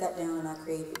I sat down and I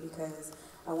created because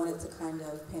I wanted to kind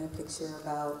of paint a picture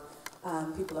about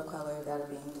people of color that are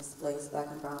being displaced, black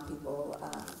and brown people.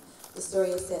 The story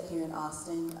is set here in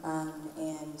Austin,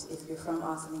 and if you're from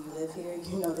Austin and you live here,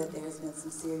 you know that there's been some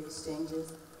serious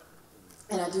changes.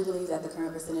 And I do believe that the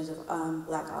current percentage of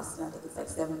black Austin, I think it's like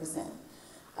 7%,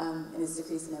 and it's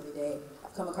decreasing every day.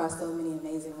 I've come across so many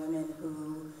amazing women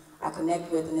who I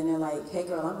connect with, and then they're like, hey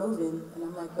girl, I'm moving. And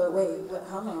I'm like, but wait,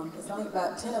 how long? It's only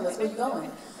about 10 of us, where you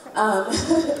going?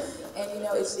 And you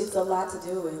know, it's a lot to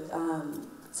do with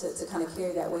to kind of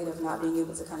carry that weight of not being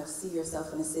able to kind of see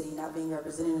yourself in the city, not being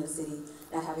represented in the city,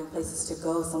 not having places to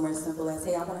go somewhere as simple as,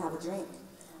 hey, I want to have a drink.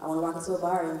 I want to walk into a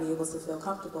bar and be able to feel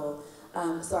comfortable.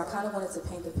 So I kind of wanted to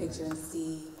paint the picture and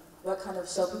see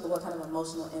show people what kind of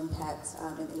emotional impact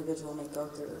an individual may go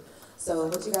through. So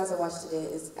what you guys will watch today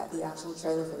is the actual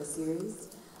trailer for the series.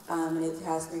 And it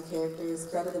has 3 characters.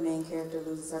 Greta, the main character,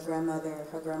 loses her grandmother.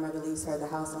 Her grandmother leaves her the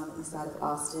house on the east side of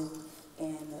Austin.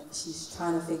 And she's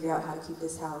trying to figure out how to keep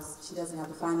this house. She doesn't have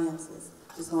the finances.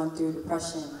 She's going through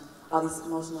depression, all these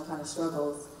emotional kind of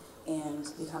struggles, and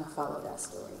we kind of follow that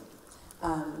story.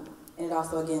 And it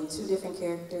also, again, 2 different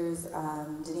characters.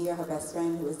 Desirae, her best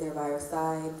friend, who is there by her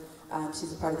side.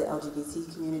 She's a part of the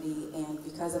LGBT community, and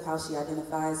because of how she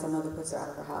identifies, her mother puts her out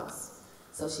of her house.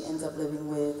 So she ends up living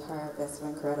with her best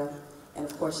friend, Greta, and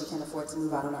of course she can't afford to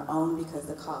move out on her own because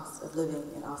the cost of living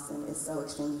in Austin is so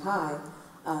extremely high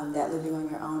that living on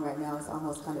your own right now is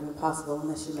almost kind of impossible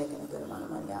unless you're making a good amount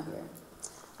of money out here.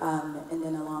 And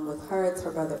then along with her, it's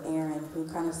her brother Aaron, who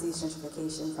kind of sees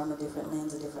gentrification from a different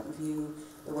lens, a different view.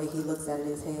 The way he looks at it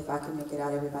is, hey, if I can make it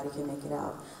out, everybody can make it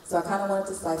out. So I kind of wanted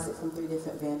to slice it from 3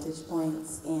 different vantage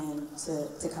points and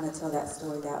to kind of tell that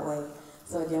story that way.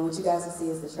 So again, what you guys will see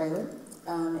is the trailer.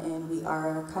 And we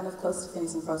are kind of close to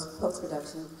finishing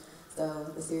post-production.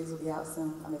 So the series will be out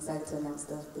soon. I'm excited to announce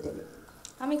the date.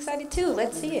 I'm excited too.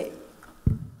 Let's see it.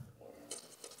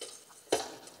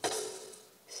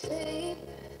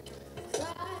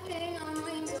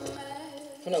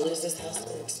 I'm gonna lose this house.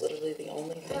 It's literally the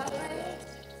only thing I have.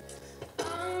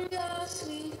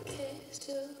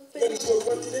 Ready to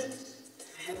work today?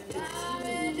 I haven't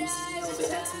been no, but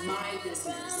that's my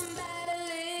business.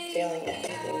 Failing at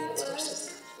anything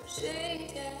worse. I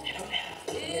don't have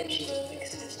the energy to fix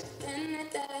it.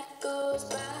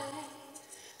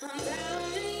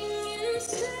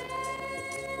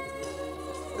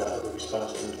 Got the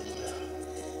responsibilities now.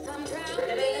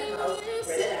 Renovate the house,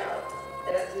 rent it out,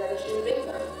 and that's another stream of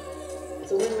income.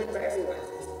 It's a win-win for everyone.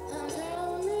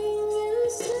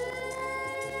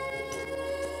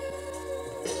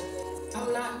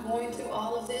 I'm not going through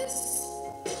all of this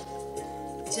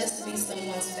just to be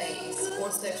someone's phase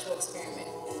or sexual experiment.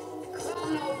 I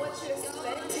don't know what you're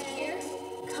expecting here.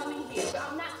 Coming here, but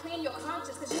I'm not clearing your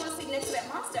conscience because you want to sleep next to that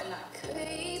monster at night.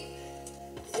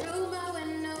 Through my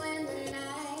window in the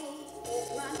night,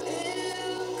 my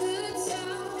pillow could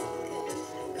talk,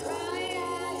 cry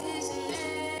out his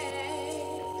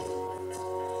name.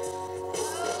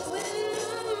 Oh, when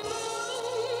the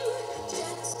moon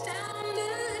shuts down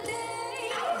the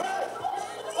day,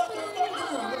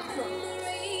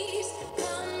 memories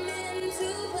come into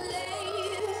play.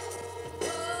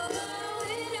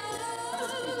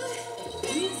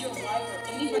 Use your wife or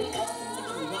anybody else thinks you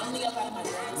can run me up out of my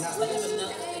grass. Let him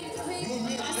enough.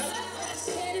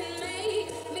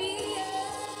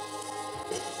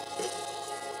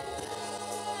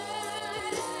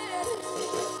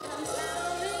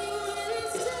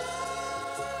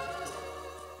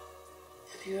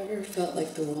 Have you ever felt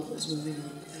like the world was moving on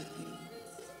without you?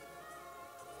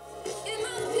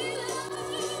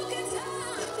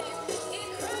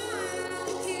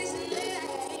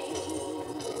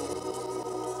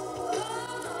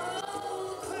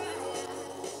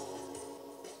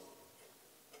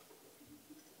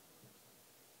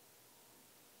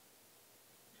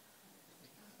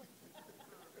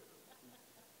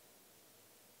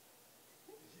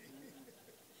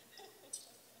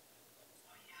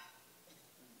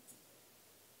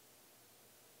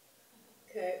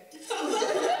 Okay.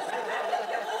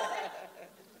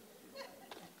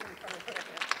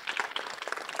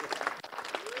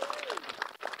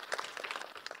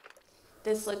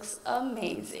 This looks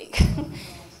amazing.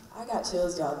 I got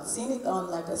chills, y'all. Seeing it on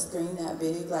like a screen that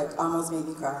big, like almost made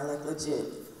me cry, like legit.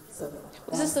 So,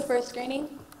 Was this the first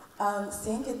screening?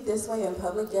 Seeing it this way in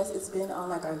public, yes, it's been on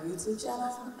like our YouTube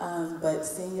channel, but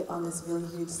seeing it on this really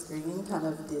huge screen kind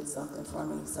of did something for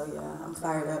me. So yeah, I'm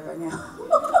fired up right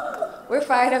now. We're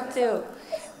fired up too.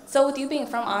 So with you being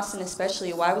from Austin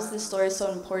especially, why was this story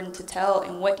so important to tell,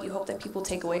 and what do you hope that people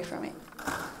take away from it?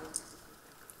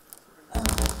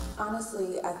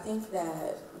 Honestly, I think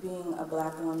that being a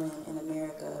black woman in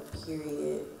America,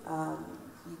 period,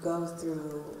 you go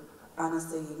through,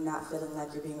 honestly, not feeling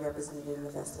like you're being represented in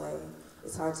the best way.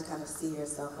 It's hard to kind of see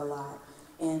yourself a lot.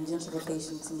 And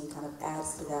gentrification, to me, kind of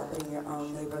adds to that, but in your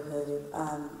own neighborhood.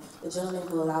 The gentleman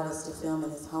who allowed us to film in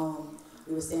his home,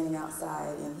 we were standing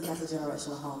outside, and he has a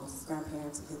generational home. His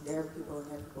grandparents, their people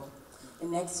and their people.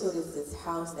 And next to it is this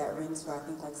house that rents for, I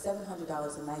think, like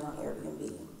 $700 a night on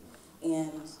Airbnb.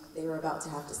 And they were about to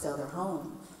have to sell their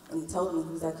home. And he told me,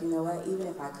 he was like, you know what, even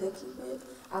if I could keep it,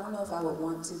 I don't know if I would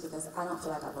want to because I don't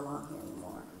feel like I belong here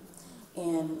anymore.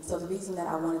 And so the reason that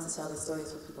I wanted to tell this story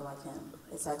is for people like him.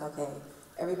 It's like, okay,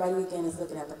 everybody again is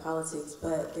looking at the politics,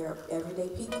 but there are everyday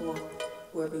people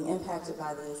who are being impacted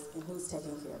by this, and who's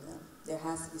taking care of them? There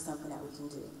has to be something that we can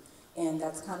do. And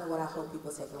that's kind of what I hope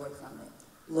people take away from it.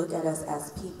 Look at us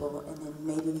as people, and then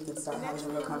maybe we can start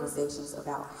having real conversations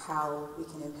about how we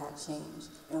can impact change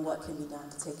and what can be done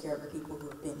to take care of the people who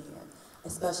have been here,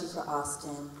 especially for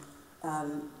Austin.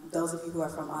 Those of you who are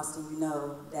from Austin, you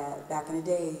know that back in the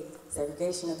day,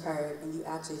 segregation occurred, and you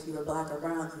actually, if you were black or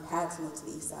brown, you had to move to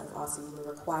the east side of Austin. You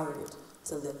were required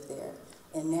to live there.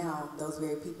 And now, those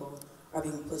very people are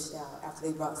being pushed out after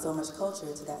they brought so much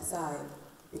culture to that side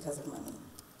because of money.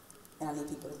 And I need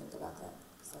people to think about that.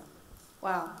 So.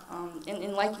 Wow,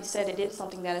 and like you said, it is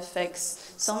something that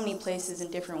affects so many places in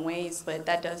different ways, but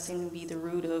that does seem to be the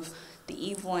root of the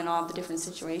evil in all the different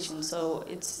situations. So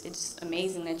it's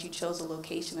amazing that you chose a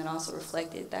location that also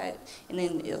reflected that, and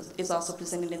then it's also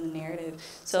presented in the narrative.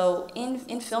 So in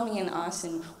filming in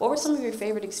Austin, what were some of your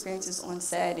favorite experiences on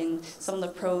set and some of the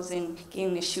pros in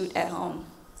getting to shoot at home?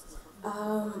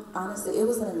 Honestly, it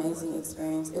was an amazing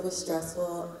experience. It was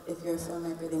stressful. If you're a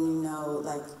filmmaker, then you know,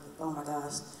 like, oh my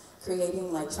gosh.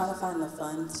 Creating, like, trying to find the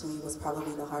fun to me was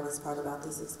probably the hardest part about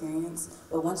this experience.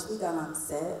 But once we got on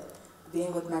set,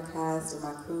 being with my cast and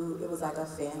my crew, it was like a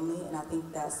family, and I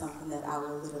think that's something that I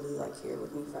will literally, like, carry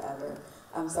with me forever.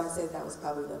 So I said that was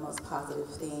probably the most positive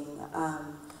thing.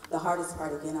 The hardest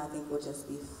part, again, I think would just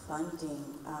be funding,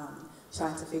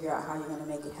 trying to figure out how you're going to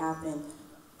make it happen.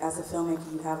 As a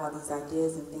filmmaker, you have all these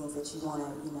ideas and things that you want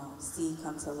to, you know, see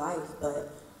come to life, but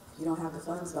if you don't have the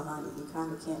funds behind it, you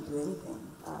kind of can't do anything.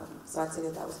 So I'd say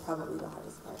that was probably the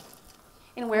hardest part.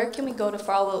 And where can we go to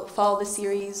follow the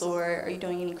series, or are you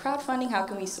doing any crowdfunding? How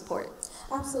can we support?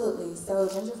 Absolutely. So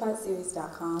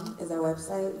gentrifiedseries.com is our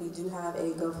website. We do have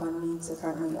a GoFundMe to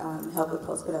currently help with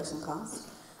post-production costs.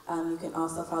 You can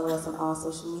also follow us on all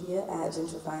social media at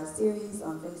Gentrified Series,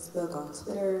 on Facebook, on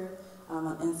Twitter,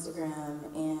 on Instagram,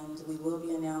 and we will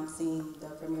be announcing the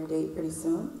premiere date pretty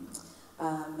soon.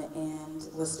 And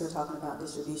we're still talking about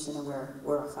distribution and where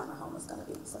our final home is going to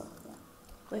be. So, yeah.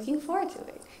 Looking forward to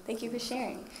it. Thank you for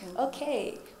sharing.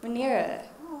 Okay, Munirah,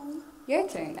 your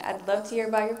turn. I'd love to hear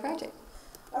about your project.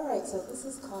 All right, so this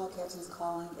is called Captain's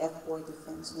Calling F-Boy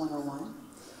Defense 101.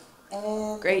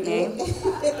 And great name.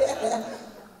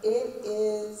 It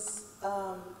is,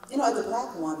 you know, as a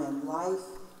black woman, life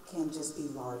can just be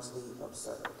largely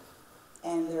absurd.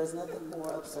 And there's nothing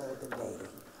more absurd than dating.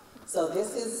 So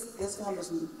this film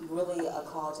is really a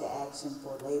call to action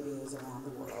for ladies around the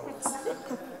world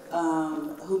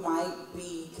who might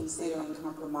be considering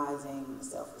compromising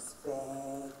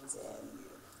self-respect and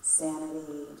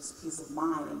sanity and just peace of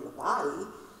mind in your body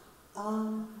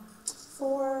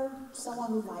for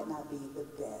someone who might not be the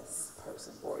best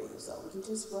person for you. So we can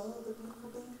just roll the beautiful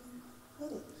bean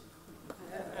with it.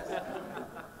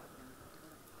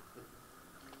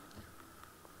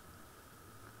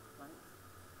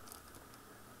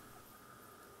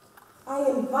 I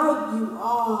invite you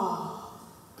all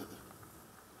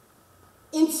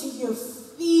into your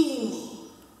feelings.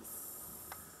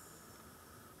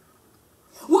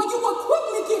 Well, you will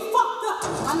quickly get fucked up.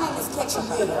 My name is Catchy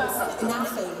Williams, and I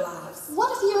save lives. What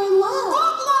if you're in love?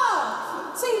 Fuck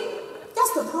love! See,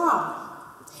 that's the problem.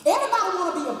 Everybody want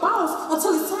to be a boss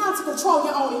until it's time to control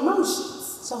your own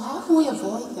emotions. So how can we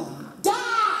avoid them?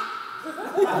 Die!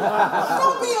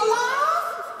 Don't be alive!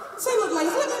 See, look,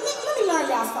 ladies, let me learn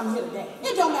y'all something here today.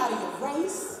 It don't matter your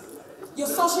race, your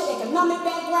socioeconomic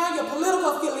background, your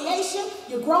political affiliation,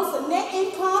 your gross and net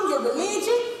income, your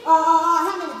religion,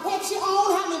 how many pets you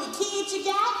own, how many kids you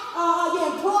got, your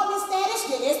employment status,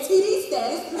 your STD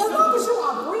status. As long as you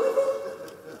are breathing,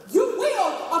 you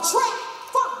will attract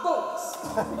fuckboys.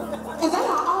 And they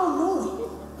are all knowing,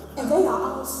 and they are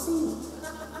all seeing,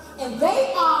 and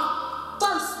they are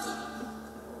thirsty.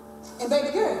 And baby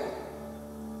girl,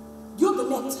 you're the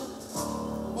nectar.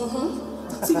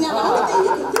 See, now the only thing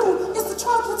you can do is to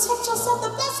try to protect yourself the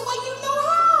best way you know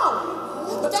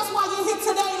how. But that's why you're here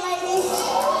today, ladies.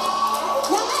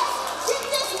 Now let's get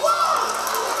this one.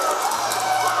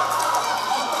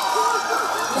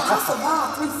 Now I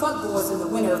survived 3 fuckboys in the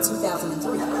winter of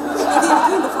 2003, and then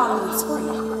again the following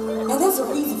spring. And there's a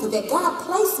reason for that. God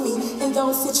placed me in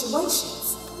those situations.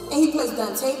 And he placed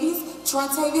Dontavius,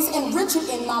 Trontavius, and Richard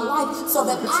in my life so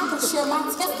that I could share my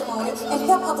testimony and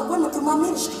help other women through my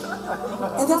ministry.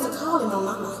 And there's a calling on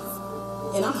my life,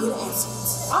 and I'm here to answer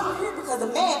it. I'm here because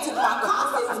a man took my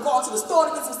car, said he was going to the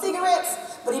store to get some cigarettes,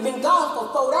 but he'd been gone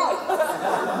for 4 days.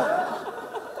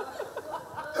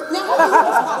 Now,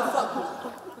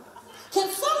 Can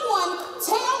someone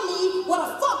tell me what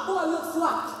a fuckboy looks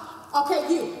like? Okay,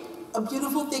 you. A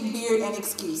beautiful thick beard and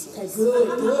excuses. Okay,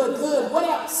 good. What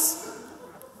else?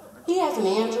 He has an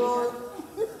Android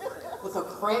with a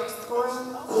cracked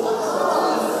screen.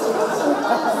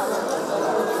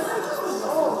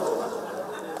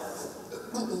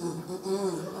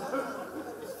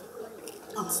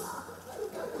 I'm sorry.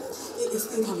 It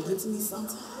still kind of gets me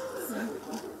sometimes.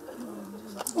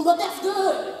 But that's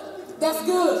good. That's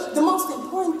good. The most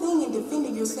important thing in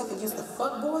defending yourself against a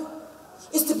fuckboy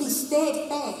is to be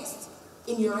steadfast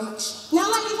in your action. Now,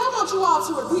 ladies, I want you all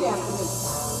to repeat after me.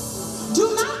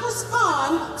 Do not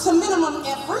respond to minimum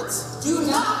effort. Do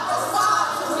not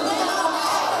respond to minimum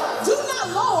effort. Do not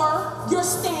lower your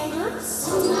standards.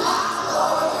 Do not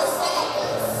lower your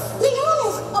standards. Be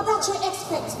honest about your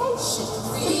expectations.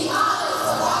 Be honest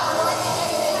about your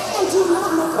expectations. And do not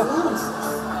make allowances.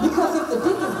 Because if the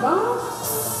dick is gone,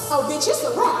 oh, bitch, it's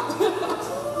a wrap.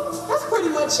 That's pretty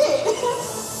much it.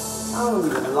 I don't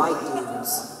even like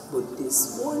dudes, but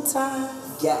this one time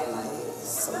got my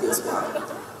ass. So this one.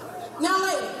 Now,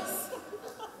 ladies,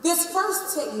 this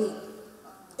first technique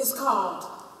is called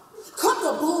cut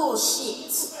the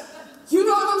bullshit. You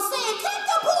know what I'm saying? Cut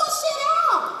the bullshit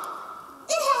out.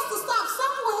 It has to stop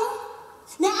somewhere.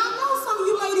 Now, I know some of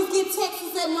you ladies get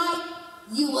texts at night.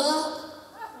 You up?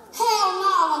 Hell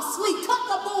no, I'm asleep. Cut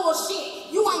the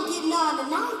bullshit. You ain't getting on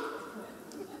tonight.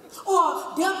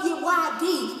 Or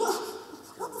WYD.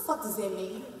 What the fuck does that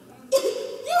mean? You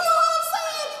know what I'm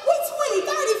saying? We 20,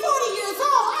 30, 40 years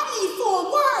old. I need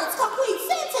 4 words, complete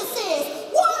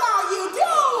sentences. What are you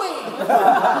doing?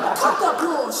 Cut the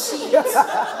bullshit.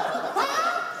 Huh?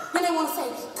 Then they want to say,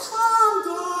 calm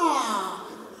down.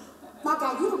 My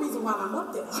God, you the reason why I'm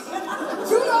up there.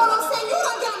 You know what I'm saying? You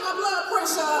done got my blood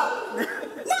pressure up.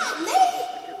 Not me.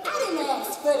 I didn't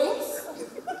ask for this.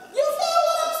 You feel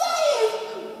what I'm saying?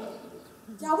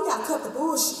 Y'all, we gotta cut the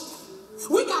bullshit.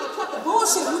 We gotta cut the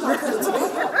bullshit and we gonna put it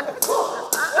together.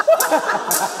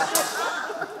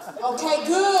 Okay,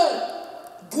 good.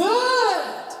 Good.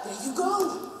 There you go.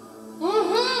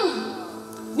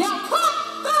 Now cut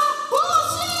the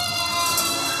bullshit!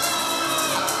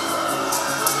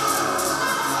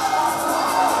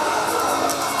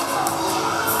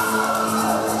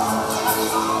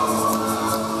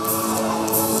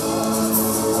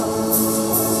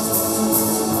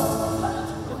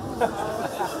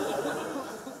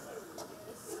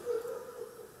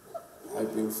 Hey,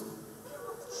 beautiful.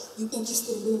 You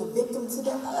interested in being a victim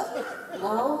today?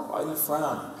 No? Why are you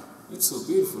frowning? You too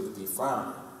beautiful to be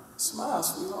frowning. Smile,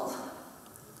 sweetheart.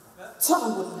 Tell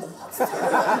him what he needs.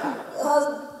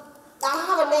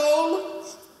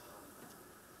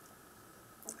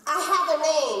 I have a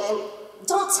name. And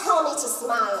don't tell me to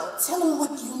smile. Tell him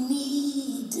what you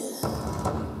need.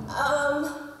 Tell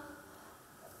him.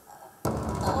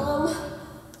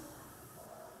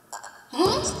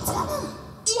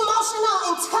 Emotional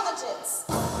intelligence.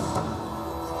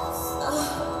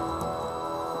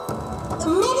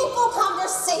 Meaningful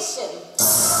conversation.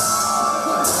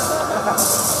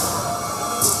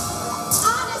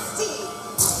 Honesty.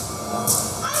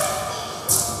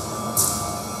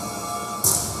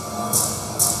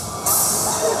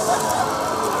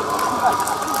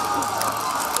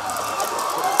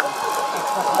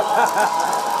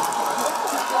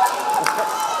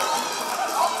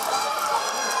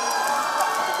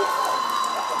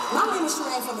 My ministry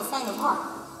ain't for the faint of heart.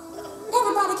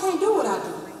 Everybody can't do what I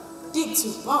do. Dig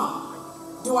too long.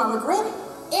 Do I regret it?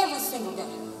 Every single day.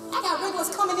 I got regulars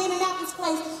coming in and out this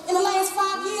place in the last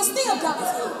 5 years, still dumb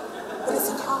as hell. But it's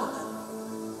a calling.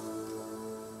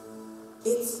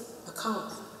 It's a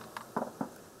calling.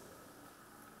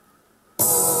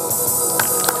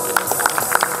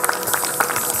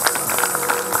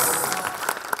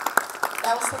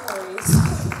 That was hilarious.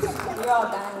 We're all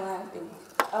dying laughing.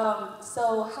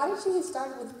 So how did you get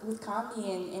started with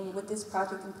comedy and with this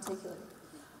project in particular?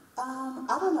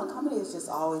 I don't know. Comedy has just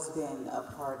always been a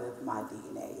part of my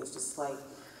DNA. It's just like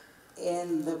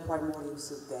in the primordial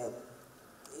soup that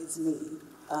it's me.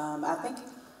 I think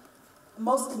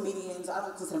most comedians, I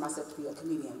don't consider myself to be a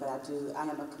comedian, but I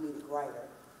am a comedic writer.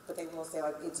 But they will say,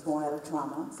 like, it's born out of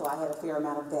trauma. So I had a fair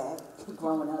amount of that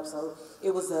growing up. So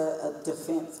it was a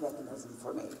defense mechanism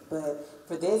for me. But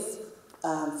for this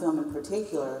film in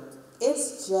particular,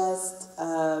 it's just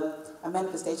a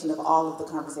manifestation of all of the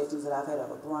conversations that I've had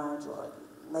over brunch or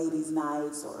ladies'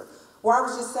 nights, or where I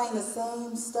was just saying the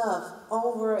same stuff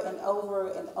over and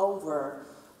over and over.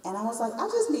 And I was like, I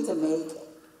just need to make,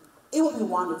 it would be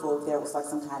wonderful if there was like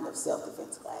some kind of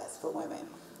self-defense class for women,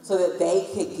 so that they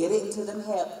could get it into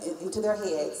their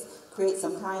heads create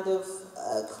some kind of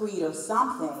creed or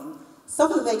something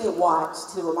they could watch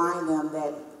to remind them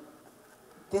that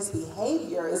this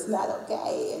behavior is not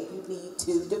okay and you need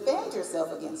to defend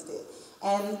yourself against it.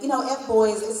 And, you know,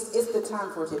 F-boys, it's the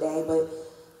term for today, but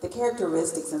the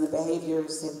characteristics and the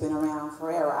behaviors have been around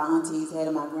forever. Our aunties had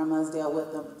them, my grandmas dealt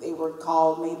with them. They were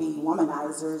called maybe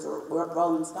womanizers or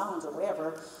Rolling Stones or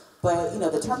whatever. But, you know,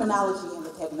 the terminology and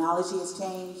the technology has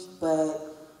changed, but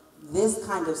this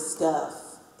kind of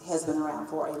stuff has been around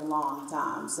for a long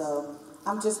time. So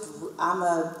I'm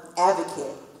an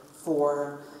advocate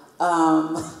for,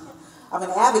 I'm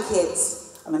an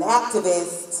activist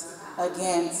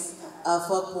against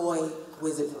fuckboy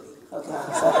wizardry. Okay.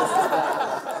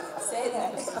 Say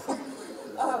that.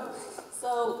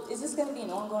 So is this going to be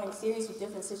an ongoing series with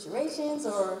different situations,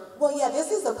 or? Well, yeah,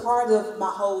 this is a part of my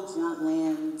whole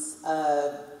Juntlands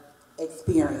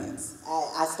experience.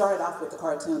 I started off with the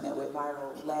cartoon that went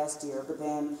viral last year, but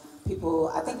then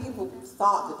I think people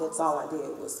thought that that's all I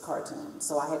did was cartoons,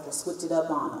 so I had to switch it up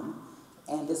on them.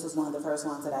 And this was one of the first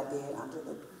ones that I did under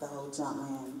the whole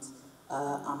Juntlands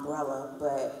umbrella.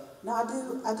 But no, I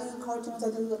do cartoons,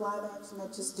 I do live action, I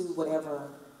just do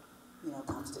whatever, you know,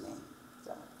 comes to me.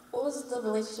 So. What was the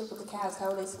relationship with the cast?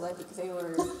 How were they selected?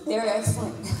 Because they're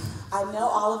excellent. I know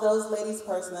all of those ladies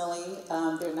personally.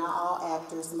 They're not all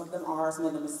actors. Some of them are. Some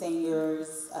of them are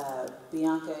singers.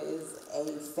 Bianca is a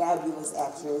fabulous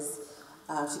actress.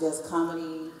 She does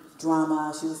comedy,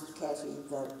 drama. She was Catchy,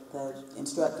 the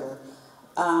instructor.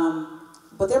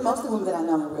 But they're mostly women that I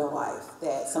know in real life.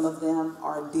 That some of them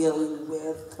are dealing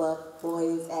with fuck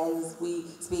boys as we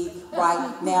speak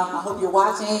right now. I hope you're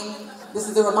watching. This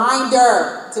is a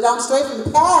reminder to don't stray from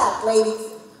the path, ladies.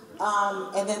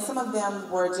 And then some of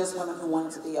them were just women who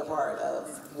wanted to be a part of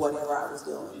whatever I was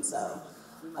doing. So,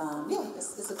 yeah,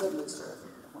 it's a good mixture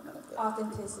of women of good.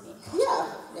 Authenticity.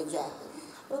 Yeah, exactly.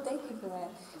 Well, thank you for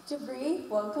that. Jabree,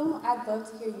 welcome. I'd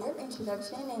love to hear your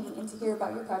introduction and to hear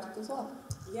about your project as well.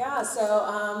 Yeah, so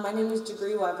my name is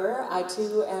Jabree Webber. I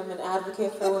too am an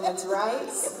advocate for women's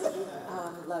rights.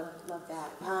 Love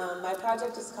that. My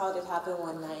project is called It Happened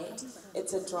One Night.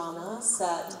 It's a drama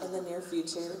set in the near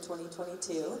future,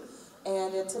 2022,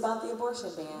 and it's about the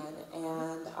abortion ban.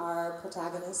 And our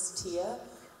protagonist, Tia,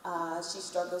 she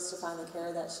struggles to find the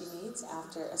care that she needs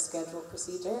after a scheduled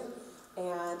procedure.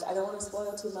 And I don't want to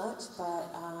spoil too much, but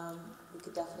we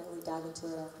could definitely dive into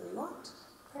it after we watch.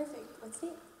 Perfect. Let's see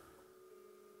it.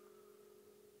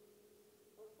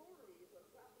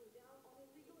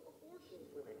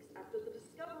 After the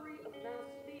discovery of mass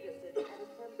fetuses at a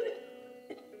temple.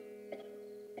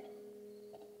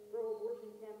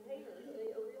 Pro-abortion campaigners say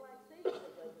a relaxation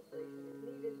of legislation is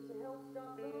needed to help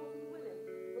stop girls and women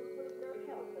from putting their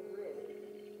health at risk.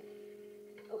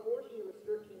 Abortion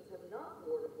restrictions have not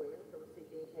thwarted women from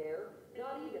seeking care,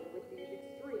 not even with these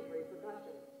extreme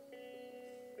repercussions.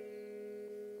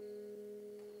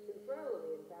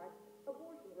 Contrarily, in fact,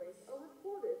 abortion rates are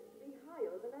reported to be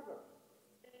higher than ever.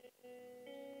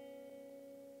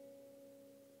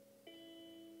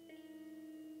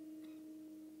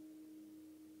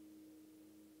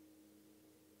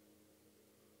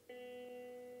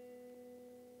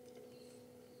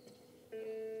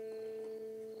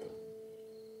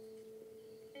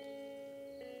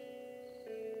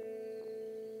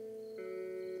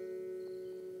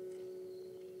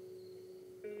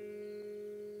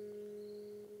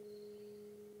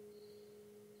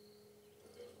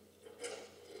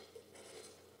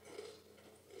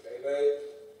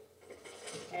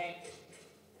 Hey.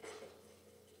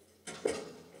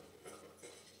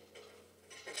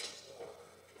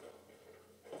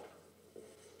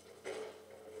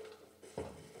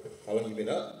 How long you been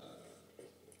up?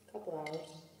 Couple hours.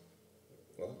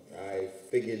 Well, I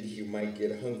figured you might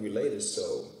get hungry later,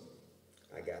 so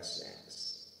I got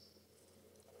snacks.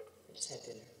 I just had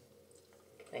dinner.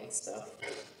 Thanks, though.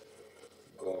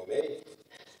 Gourmet.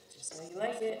 Just how you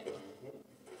like it.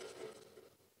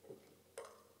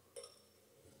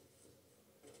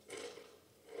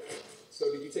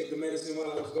 So did you take the medicine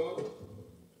while I was gone?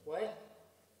 What?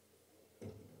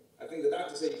 I think the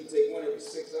doctor said you can take one every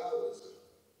 6 hours.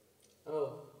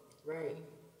 Oh, right.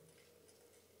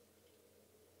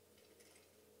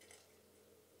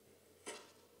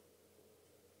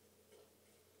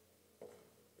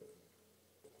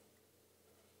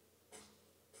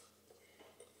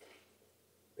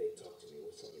 Babe, talk to me.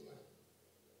 What's on your mind?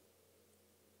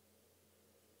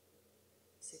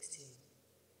 16.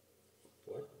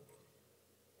 What?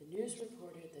 The news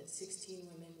reported that 16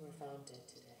 women were found dead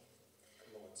today.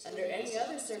 Come on, Under any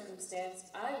other circumstance,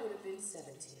 I would have been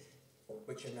 17.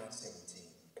 But you're not 17.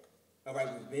 All right,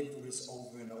 we've been through this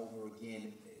over and over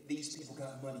again. These people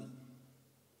got money.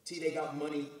 See, they got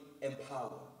money and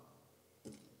power.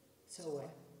 So what?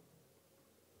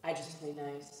 I just play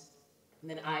nice. And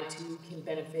then I too can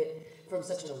benefit from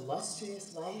such an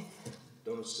illustrious life.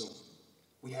 Don't assume.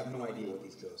 We have no idea what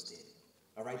these girls did.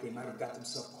 All right, they might have got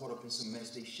themselves caught up in some mess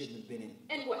they shouldn't have been in.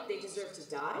 And what, they deserve to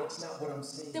die? That's not what I'm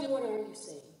saying. Then what are you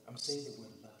saying? I'm saying that we're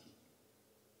lucky.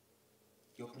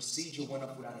 Your procedure went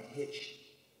up without a hitch.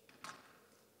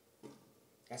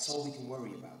 That's all we can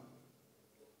worry about.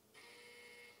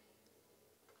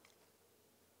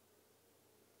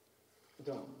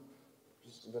 Don't.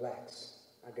 Just relax.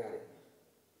 I got it.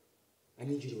 I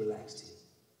need you to relax, T.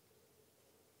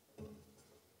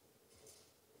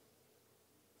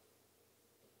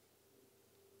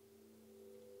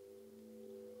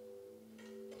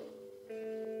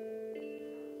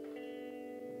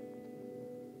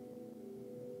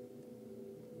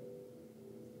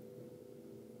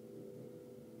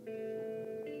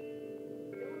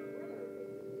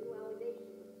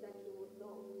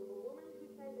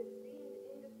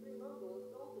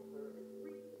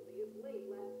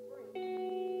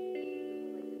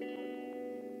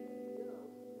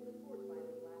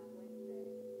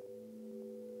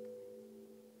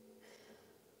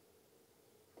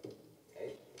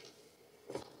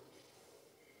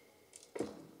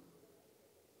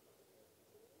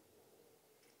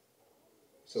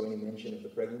 So any mention of the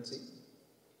pregnancy?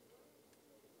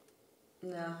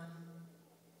 No.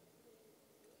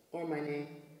 Or my name.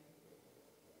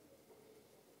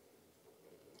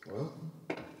 Well,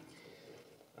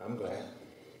 I'm glad.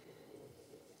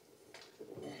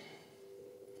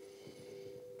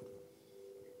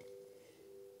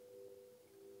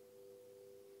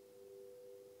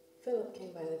 Philip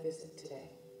came by to visit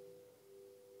today.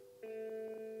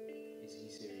 Is he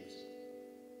serious?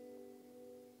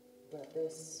 But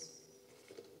this...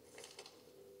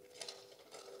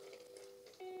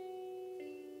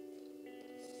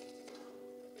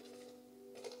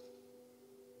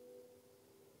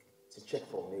 It's a check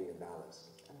for $1 million.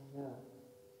 I know.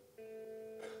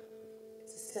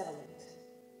 It's a settlement.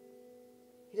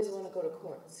 He doesn't want to go to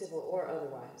court, civil or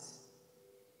otherwise.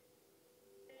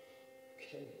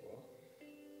 Okay, well,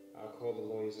 I'll call the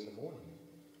lawyers in the morning.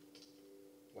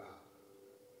 Wow.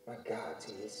 My God,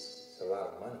 T, it's a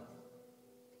lot of money.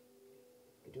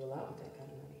 You do a lot with that kind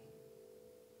of money.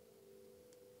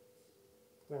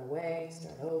 Run away,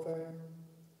 start over.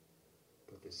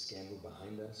 Put this scandal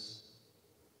behind us.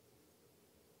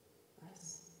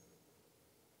 Us?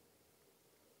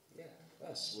 Yeah,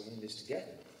 us. We're in this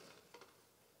together.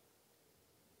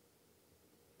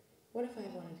 What if I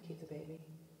had wanted to keep the baby?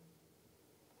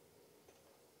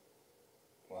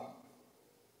 Well,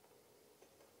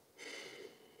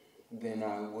 then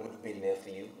I would have been there for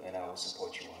you, and I will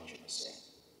support you 100%.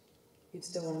 You'd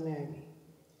still want to marry me?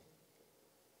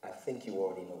 I think you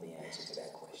already know the answer to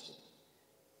that question.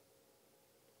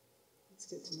 It's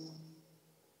good to know.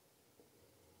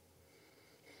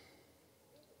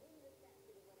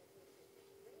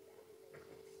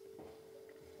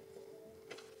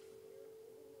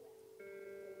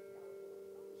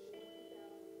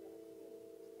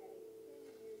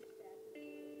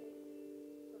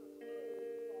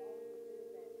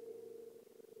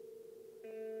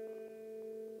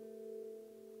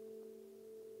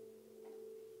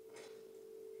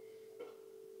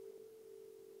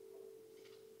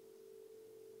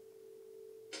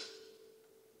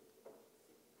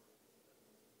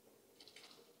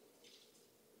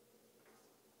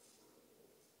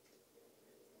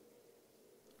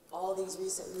 All these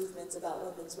recent movements about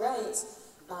women's rights,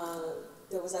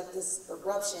 there was like this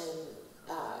eruption,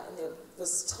 and there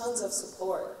was tons of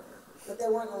support, but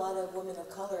there weren't a lot of women of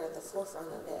color at the forefront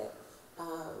of it,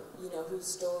 you know, whose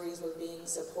stories were being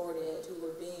supported, who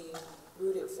were being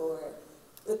rooted for.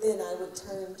 But then I would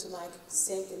turn to my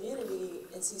same community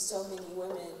and see so many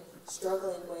women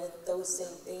struggling with those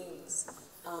same things.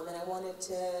 And I wanted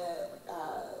to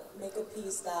make a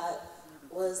piece that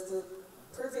was the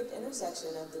perfect intersection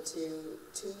of the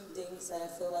two things that I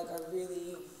feel like are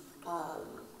really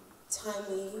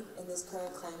timely in this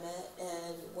current climate,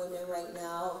 and women right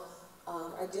now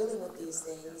are dealing with these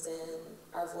things, and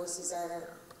our voices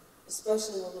are,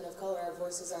 especially women of color, our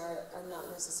voices are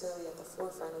not necessarily at the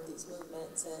forefront of these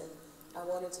movements, and I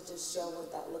wanted to just show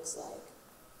what that looks like.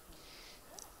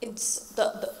 It's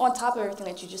on top of everything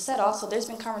that you just said, also there's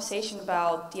been conversation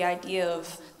about the idea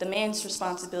of the man's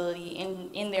responsibility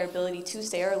in their ability to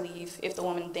stay or leave if the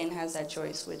woman then has that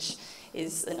choice, which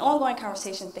is an ongoing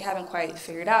conversation that they haven't quite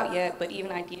figured out yet, but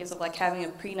even ideas of like having a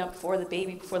prenup before the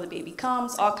baby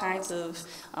comes, all kinds of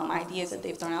ideas that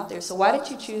they've thrown out there. So why did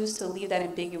you choose to leave that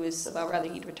ambiguous about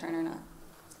whether he'd return or not?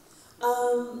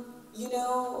 You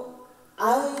know,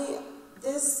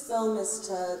 this film is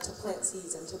to plant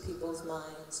seeds into people's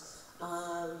minds.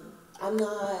 I'm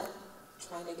not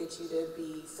trying to get you to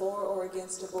be for or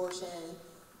against abortion,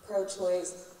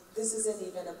 pro-choice. This isn't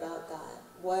even about that.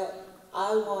 What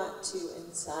I want to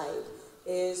incite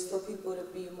is for people to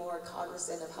be more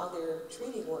cognizant of how they're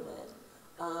treating women,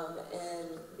 and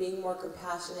being more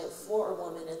compassionate for a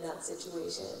woman in that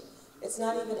situation. It's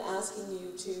not even asking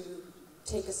you to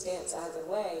take a stance either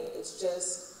way. It's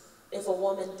just, if a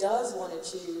woman does want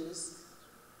to choose,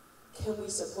 can we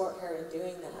support her in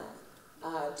doing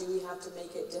that? Do we have to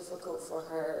make it difficult for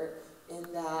her in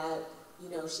that, you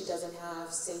know, she doesn't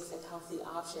have safe and healthy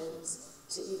options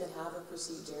to even have a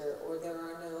procedure, or there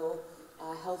are no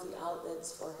healthy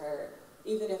outlets for her,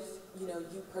 even if, you know,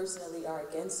 you personally are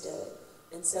against it.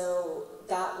 And so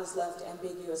that was left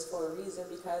ambiguous for a reason,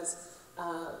 because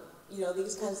you know,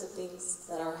 these kinds of things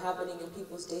that are happening in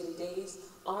people's day-to-days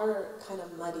are kind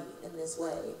of muddy in this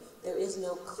way. There is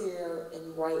no clear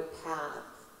and right path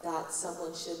that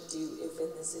someone should do if in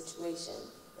this situation.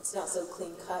 It's not so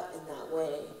clean-cut in that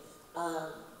way.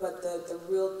 But the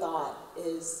real thought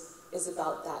is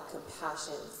about that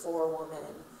compassion for a woman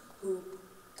who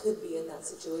could be in that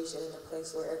situation in a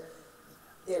place where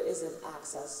there isn't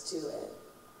access to it.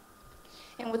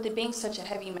 And with it being such a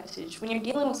heavy message, when you're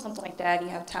dealing with something like that and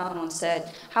you have talent on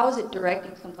set, how is it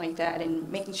directing something like that and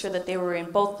making sure that they were in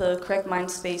both the correct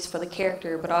mind space for the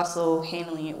character, but also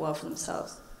handling it well for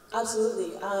themselves?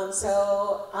 Absolutely.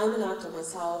 So I'm an actor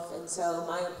myself, and so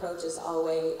my approach is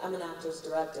always, I'm an actor's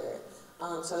director.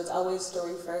 So it's always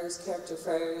story first, character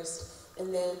first,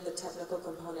 and then the technical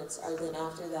components are then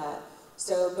after that.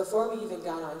 So before we even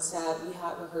got on set, we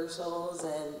had rehearsals,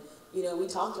 and you know, we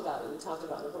talked about it. We talked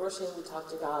about abortion, we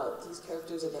talked about these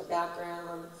characters and their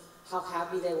background, how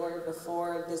happy they were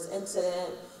before this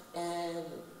incident, and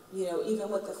you know, even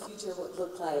what the future would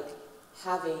look like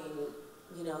having,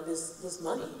 you know, this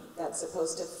money that's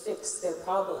supposed to fix their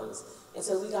problems. And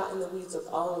so we got in the weeds of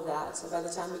all of that. So by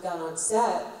the time we got on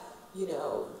set, you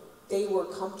know, they were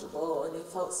comfortable and they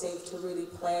felt safe to really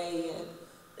play. And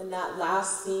in that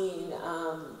last scene,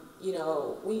 you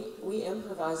know, we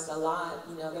improvised a lot.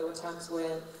 You know, there were times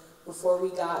when, before we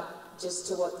got just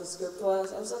to what the script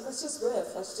was, I was like, let's just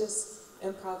riff, let's just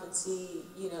improv and see,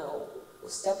 you know,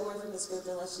 step away from the script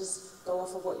and let's just go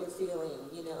off of what you're feeling,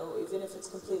 you know, even if it's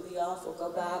completely off, we'll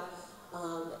go back.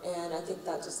 And I think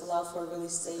that just allowed for a really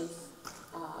safe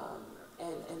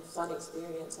and fun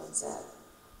experience on set.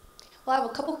 Well, I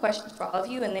have a couple questions for all of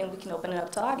you, and then we can open it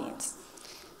up to the audience.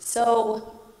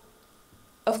 So,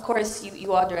 of course,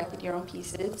 you all directed your own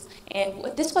pieces, and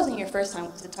this wasn't your first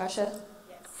time, was it, Tasha?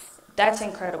 Yes. That's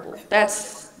incredible.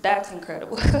 That's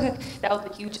incredible. That was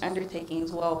a huge undertaking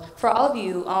as well. For all of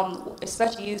you,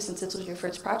 especially you, since this was your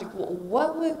first project,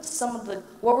 what were some of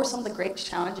the greatest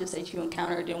challenges that you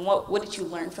encountered, and what did you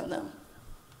learn from them?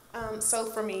 So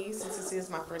for me, since this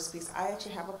is my first piece, I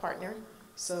actually have a partner.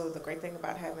 So the great thing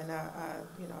about having a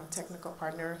technical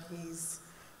partner, he's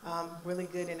really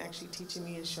good in actually teaching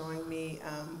me and showing me.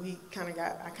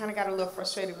 I kind of got a little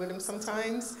frustrated with him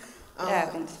sometimes. It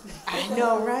happens. I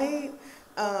know, right?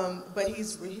 But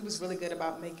he was really good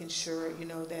about making sure, you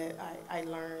know, that I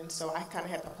learned. So I kind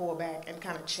of had to pull back and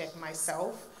kind of check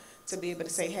myself to be able to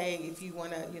say, hey, if you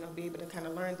want to, you know, be able to kind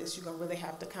of learn this, you're going to really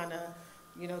have to kind of,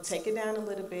 you know, take it down a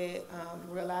little bit,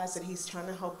 realize that he's trying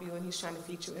to help you and he's trying to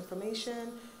feed you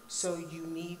information. So you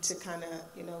need to kind of,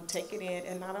 you know, take it in,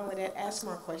 and not only that, ask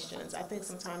more questions. I think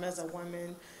sometimes as a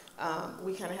woman,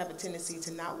 we kind of have a tendency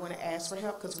to not want to ask for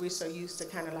help because we're so used to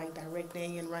kind of like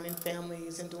directing and running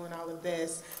families and doing all of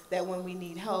this, that when we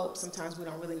need help, sometimes we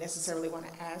don't really necessarily want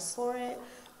to ask for it.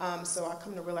 So I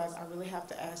come to realize I really have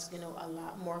to ask, you know, a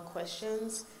lot more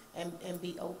questions and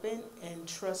be open and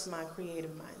trust my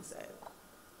creative mindset.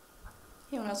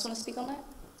 Anyone else want to speak on that?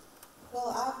 Well,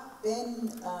 I've been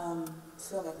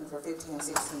filmmaking for 15 or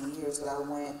 16 years, but I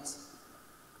went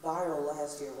viral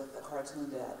last year with the cartoon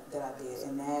that I did,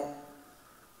 and that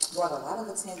brought a lot of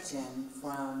attention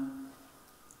from,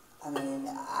 I mean,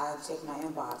 I checked my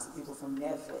inbox, and people from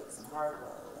Netflix and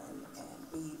Hardwell and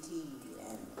BET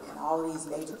and all these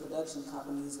major production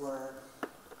companies were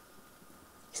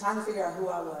trying to figure out who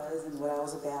I was and what I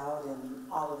was about and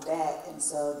all of that, and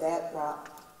so that brought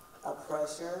a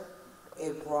pressure.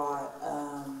 It brought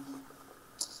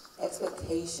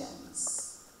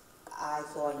expectations. I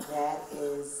feel like that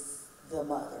is the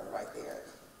mother right there,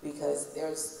 because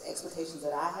there's expectations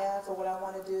that I have for what I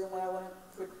want to do and what I want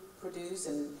to produce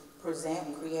and present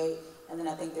and create, and then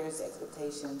I think there's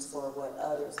expectations for what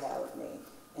others have of me.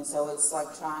 And so it's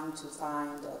like trying to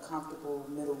find a comfortable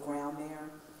middle ground there.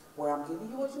 where I'm giving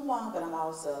you what you want, but I'm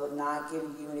also not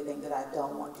giving you anything that I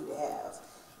don't want you to have.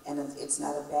 And it's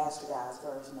not a bastardized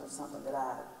version of something that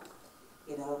I,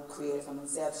 created from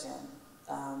inception.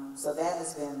 So that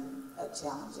has been a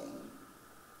challenging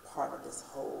part of this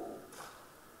whole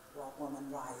Black woman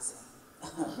rising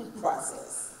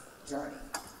process, journey.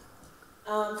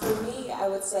 For me, I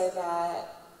would say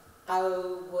that I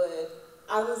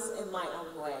was in my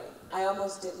own way. I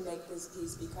almost didn't make this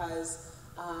piece because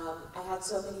I had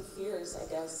so many fears, I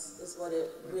guess, is what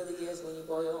it really is when you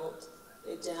boil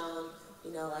it down.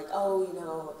 Like,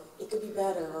 it could be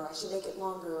better, or I should make it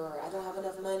longer, or I don't have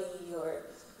enough money, or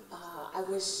I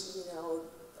wish,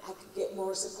 I could get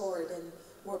more support and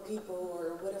more people,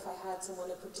 or what if I had someone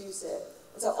to produce it?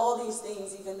 And so all these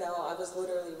things, even though I was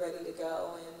literally ready to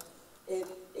go, and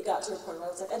it got to a point where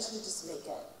I was like, I should just make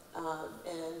it.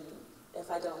 And if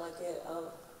I don't like it,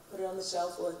 I'll put it on the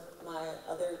shelf with my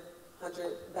other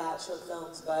 100 batch of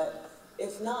films. But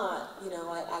if not,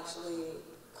 I actually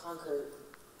conquered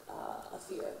a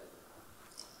fear.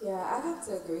 Yeah, I have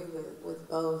to agree with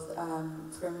both.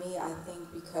 For me, I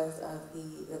think because of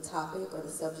the topic or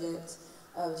the subject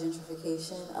of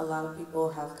gentrification, a lot of people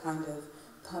have kind of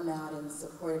come out and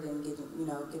supported and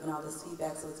given all this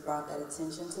feedback, so it's brought that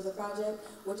attention to the project,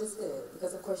 which is good,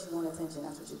 because of course you want attention.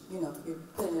 That's what you're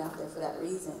putting it out there for that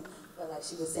reason. But like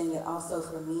she was saying, it also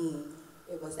for me,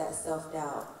 it was that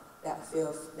self-doubt, that fear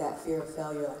of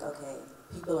failure. Like, okay,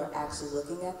 people are actually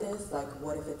looking at this. Like,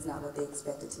 what if it's not what they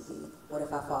expect it to be? What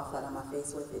if I fall flat on my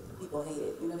face? What if people hate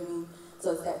it? You know what I mean?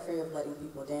 So it's that fear of letting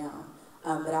people down.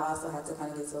 But I also had to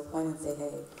kind of get to a point and say,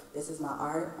 hey, this is my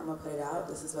art. I'm going to put it out.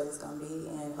 This is what it's going to be.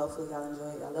 And hopefully y'all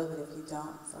enjoy it. I love it. If you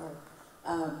don't, sorry.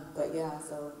 But yeah,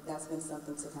 so that's been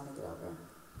something to kind of get over.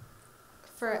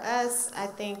 For us, I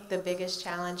think the biggest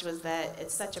challenge was that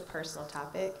it's such a personal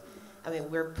topic. I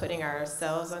mean, we're putting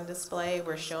ourselves on display.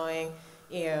 We're showing,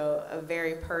 a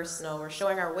very personal, we're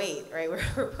showing our weight, right?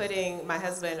 We're putting my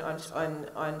husband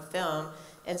on film.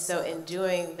 And so in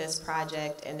doing this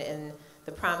project and in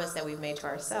the promise that we've made to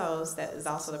ourselves, that is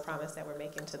also the promise that we're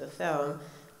making to the film,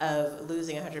 of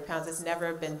losing 100 pounds. It's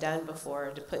never been done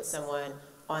before to put someone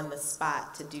on the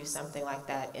spot to do something like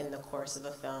that in the course of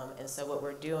a film. And so what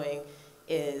we're doing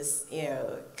is,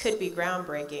 could be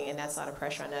groundbreaking, and that's a lot of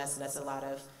pressure on us, and that's a lot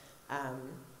of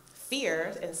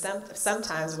fear. And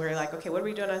sometimes we're like, okay, what are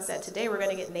we doing on set today? We're going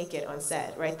to get naked on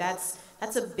set, right? That's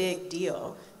a big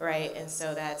deal, right? And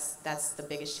so that's the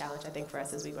biggest challenge, I think, for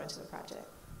us as we go into the project.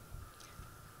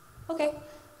 Okay.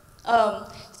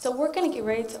 So we're going to get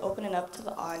ready to open it up to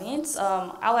the audience.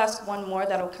 I'll ask one more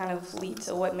that'll kind of lead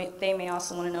to what they may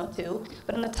also want to know too.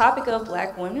 But on the topic of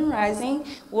Black women rising,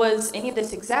 was any of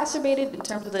this exacerbated in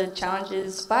terms of the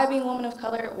challenges by being a woman of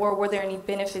color, or were there any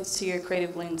benefits to your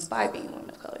creative lens by being a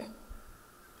woman of color?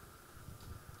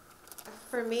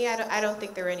 For me, I don't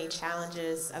think there were any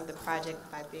challenges of the project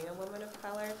by being a woman of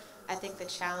color. I think the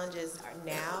challenges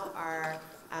are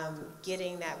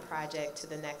getting that project to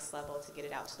the next level, to get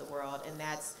it out to the world, and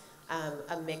that's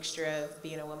a mixture of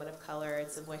being a woman of color,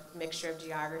 it's a mixture of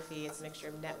geography, it's a mixture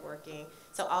of networking.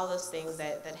 So all those things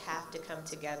that have to come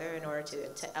together in order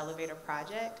to elevate a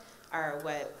project are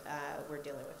what we're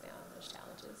dealing with now, those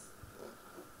challenges.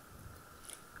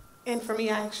 And for me,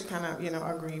 I actually kind of,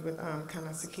 agree with kind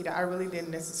of Seckeita. I really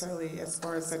didn't necessarily, as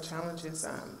far as the challenges,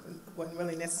 wasn't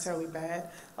really necessarily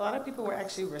bad. A lot of people were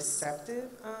actually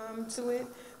receptive to it.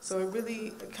 So it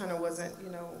really kind of wasn't,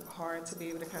 hard to be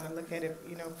able to kind of look at it,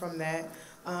 from that.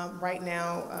 Right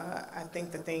now, I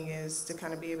think the thing is to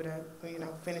kind of be able to,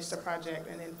 finish the project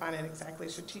and then find out exactly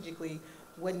strategically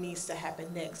what needs to happen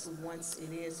next once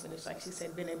it is finished. Like she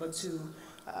said, being able to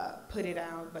put it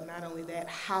out, but not only that,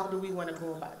 how do we want to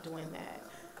go about doing that?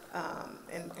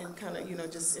 And kind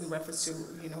of, just in reference to,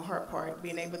 her part,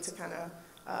 being able to kind of,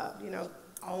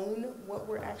 own what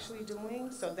we're actually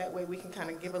doing, so that way we can kind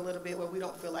of give a little bit where we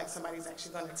don't feel like somebody's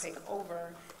actually going to take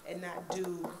over and not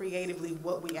do creatively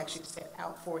what we actually set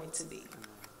out for it to be.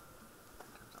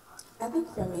 I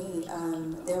think for me,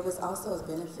 there was also a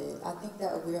benefit. I think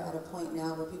that we're at a point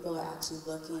now where people are actually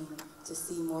looking to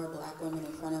see more Black women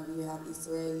in front of you. You have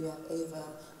Desirae, you have Ava,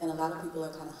 and a lot of people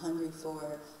are kind of hungry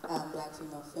for Black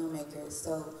female filmmakers.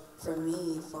 So for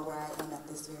me, for where I am at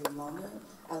this very moment,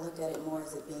 I look at it more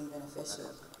as it being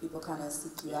beneficial. People kind of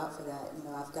seek you out for that.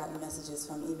 I've gotten messages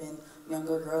from even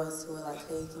younger girls who are like,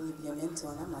 hey, can you be a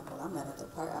mentor? And I'm like, well, I'm not at the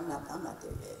part, I'm not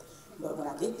there yet. But when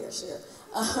I get there, sure.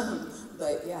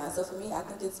 But yeah, so for me, I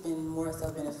think it's been more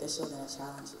so beneficial than a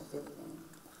challenge, if anything.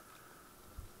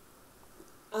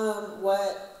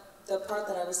 The part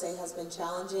that I would say has been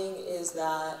challenging is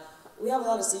that we have a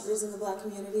lot of secrets in the Black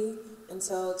community, and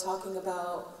so talking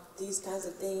about these kinds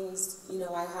of things, you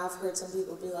know, I have heard some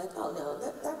people be like, oh no,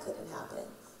 that couldn't happen.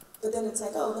 But then it's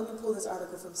like, oh, let me pull this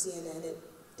article from CNN. It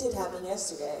did happen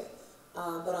yesterday.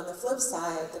 But on the flip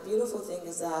side, the beautiful thing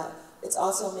is that it's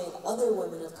also made other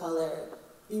women of color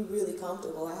be really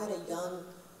comfortable. I had a young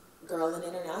girl, an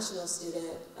international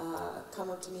student, come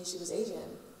up to me. She was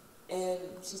Asian, and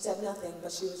she said nothing,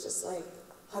 but she was just like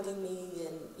hugging me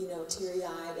and, you know,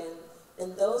 teary-eyed. And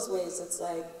in those ways, it's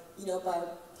like, you know, by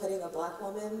putting a Black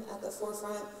woman at the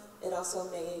forefront, it also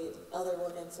made other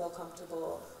women feel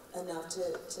comfortable enough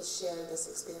to share this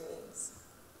experience.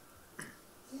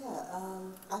 Yeah,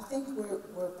 I think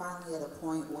we're finally at a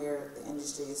point where the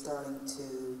industry is starting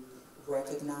to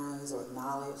recognize or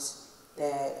acknowledge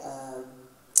that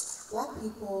Black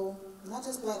people, not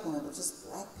just Black women, but just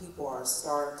Black people are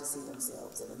starting to see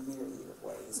themselves in a myriad of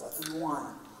ways. Like, we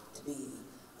want to be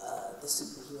the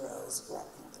superheroes of Black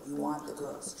Panther. We want the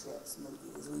Girls Trips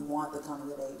movies. We want the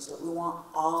coming of age story. We want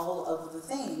all of the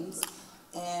things.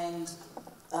 And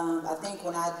I think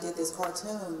when I did this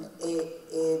cartoon,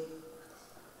 it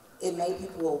made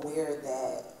people aware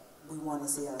that we want to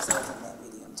see ourselves in that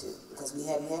medium too, because we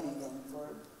hadn't had anything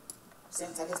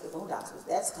since, I guess, the Boondocks.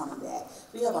 That's coming back.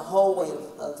 We have a whole wave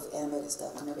of animated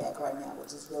stuff coming back right now,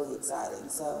 which is really exciting.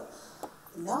 So,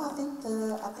 no, I think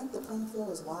the playing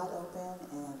field is wide open,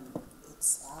 and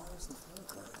it's ours to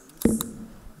take, ladies.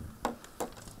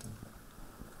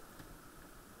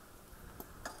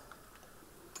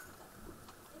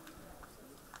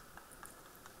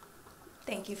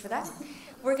 Thank you for that.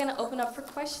 We're going to open up for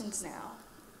questions now.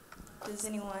 Does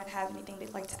anyone have anything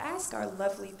they'd like to ask our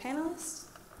lovely panelists?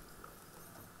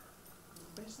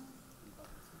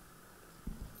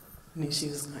 I knew she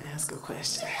was going to ask a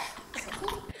question.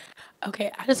 Okay,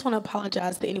 I just want to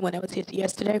apologize to anyone that was here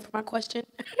yesterday for my question.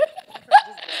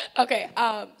 Okay,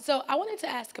 so I wanted to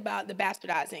ask about the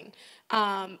bastardizing,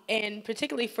 and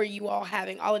particularly for you all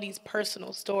having all of these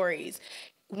personal stories.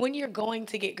 When you're going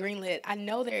to get greenlit, I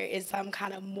know there is some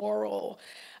kind of moral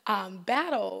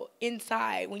battle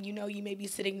inside when you know you may be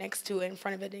sitting next to in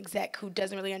front of an exec who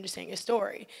doesn't really understand your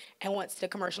story and wants to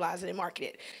commercialize it and market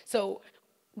it. So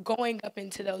going up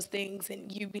into those things and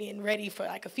you being ready for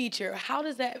like a feature, how do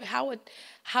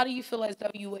you feel as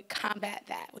though you would combat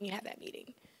that when you have that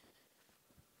meeting?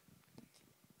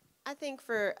 I think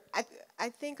I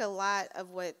think a lot of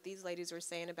what these ladies were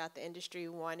saying about the industry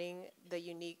wanting the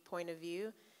unique point of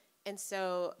view, and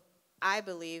so I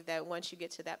believe that once you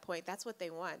get to that point, that's what they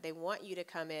want. They want you to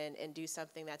come in and do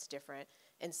something that's different,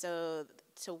 and so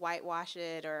to whitewash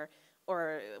it or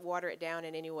water it down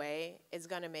in any way is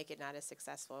going to make it not as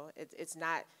successful. It's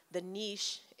not, the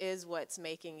niche is what's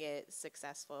making it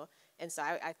successful, and so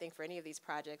I think for any of these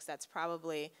projects, that's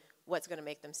probably what's going to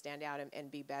make them stand out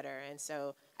and be better. And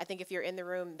so I think if you're in the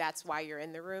room, that's why you're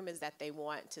in the room, is that they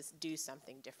want to do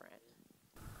something different.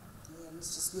 Yeah, and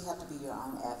it's just, you have to be your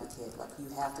own advocate. Like, you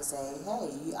have to say,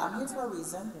 hey, I'm here for a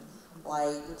reason.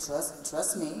 Like,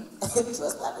 trust me,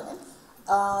 trust Black women.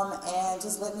 And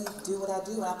just let me do what I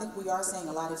do. And I think we are seeing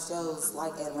a lot of shows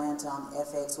like Atlanta on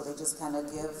FX where they just kind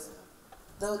of give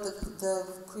the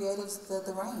creatives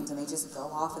the reins, and they just go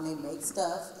off and they make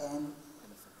stuff, and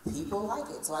people like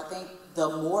it. So I think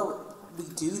the more we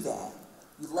do that,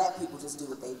 you let people just do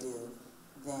what they do,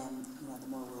 then, you know, the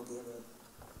more we'll get it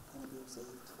and it'll be received.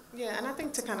 Yeah, and I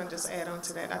think to kind of just add on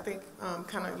to that, I think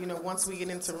kind of, you know, once we get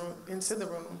into the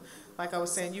room, like I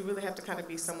was saying, you really have to kind of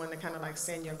be someone to kind of like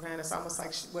stand your ground. It's almost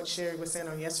like what Sherry was saying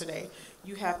on yesterday.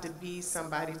 You have to be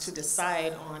somebody to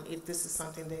decide on if this is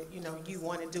something that, you know, you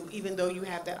want to do, even though you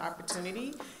have that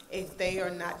opportunity. If they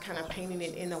are not kind of painting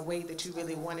it in a way that you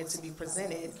really want it to be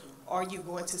presented, are you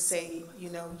going to say, you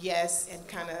know, yes, and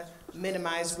kind of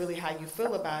minimize really how you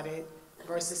feel about it,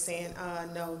 versus saying,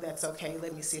 no, that's okay,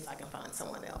 let me see if I can find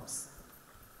someone else.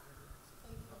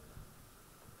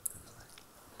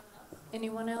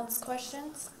 Anyone else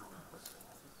questions?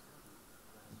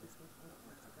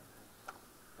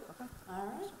 All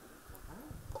right.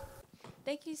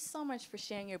 Thank you so much for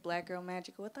sharing your Black girl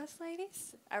magic with us,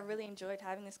 ladies. I really enjoyed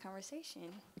having this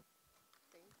conversation.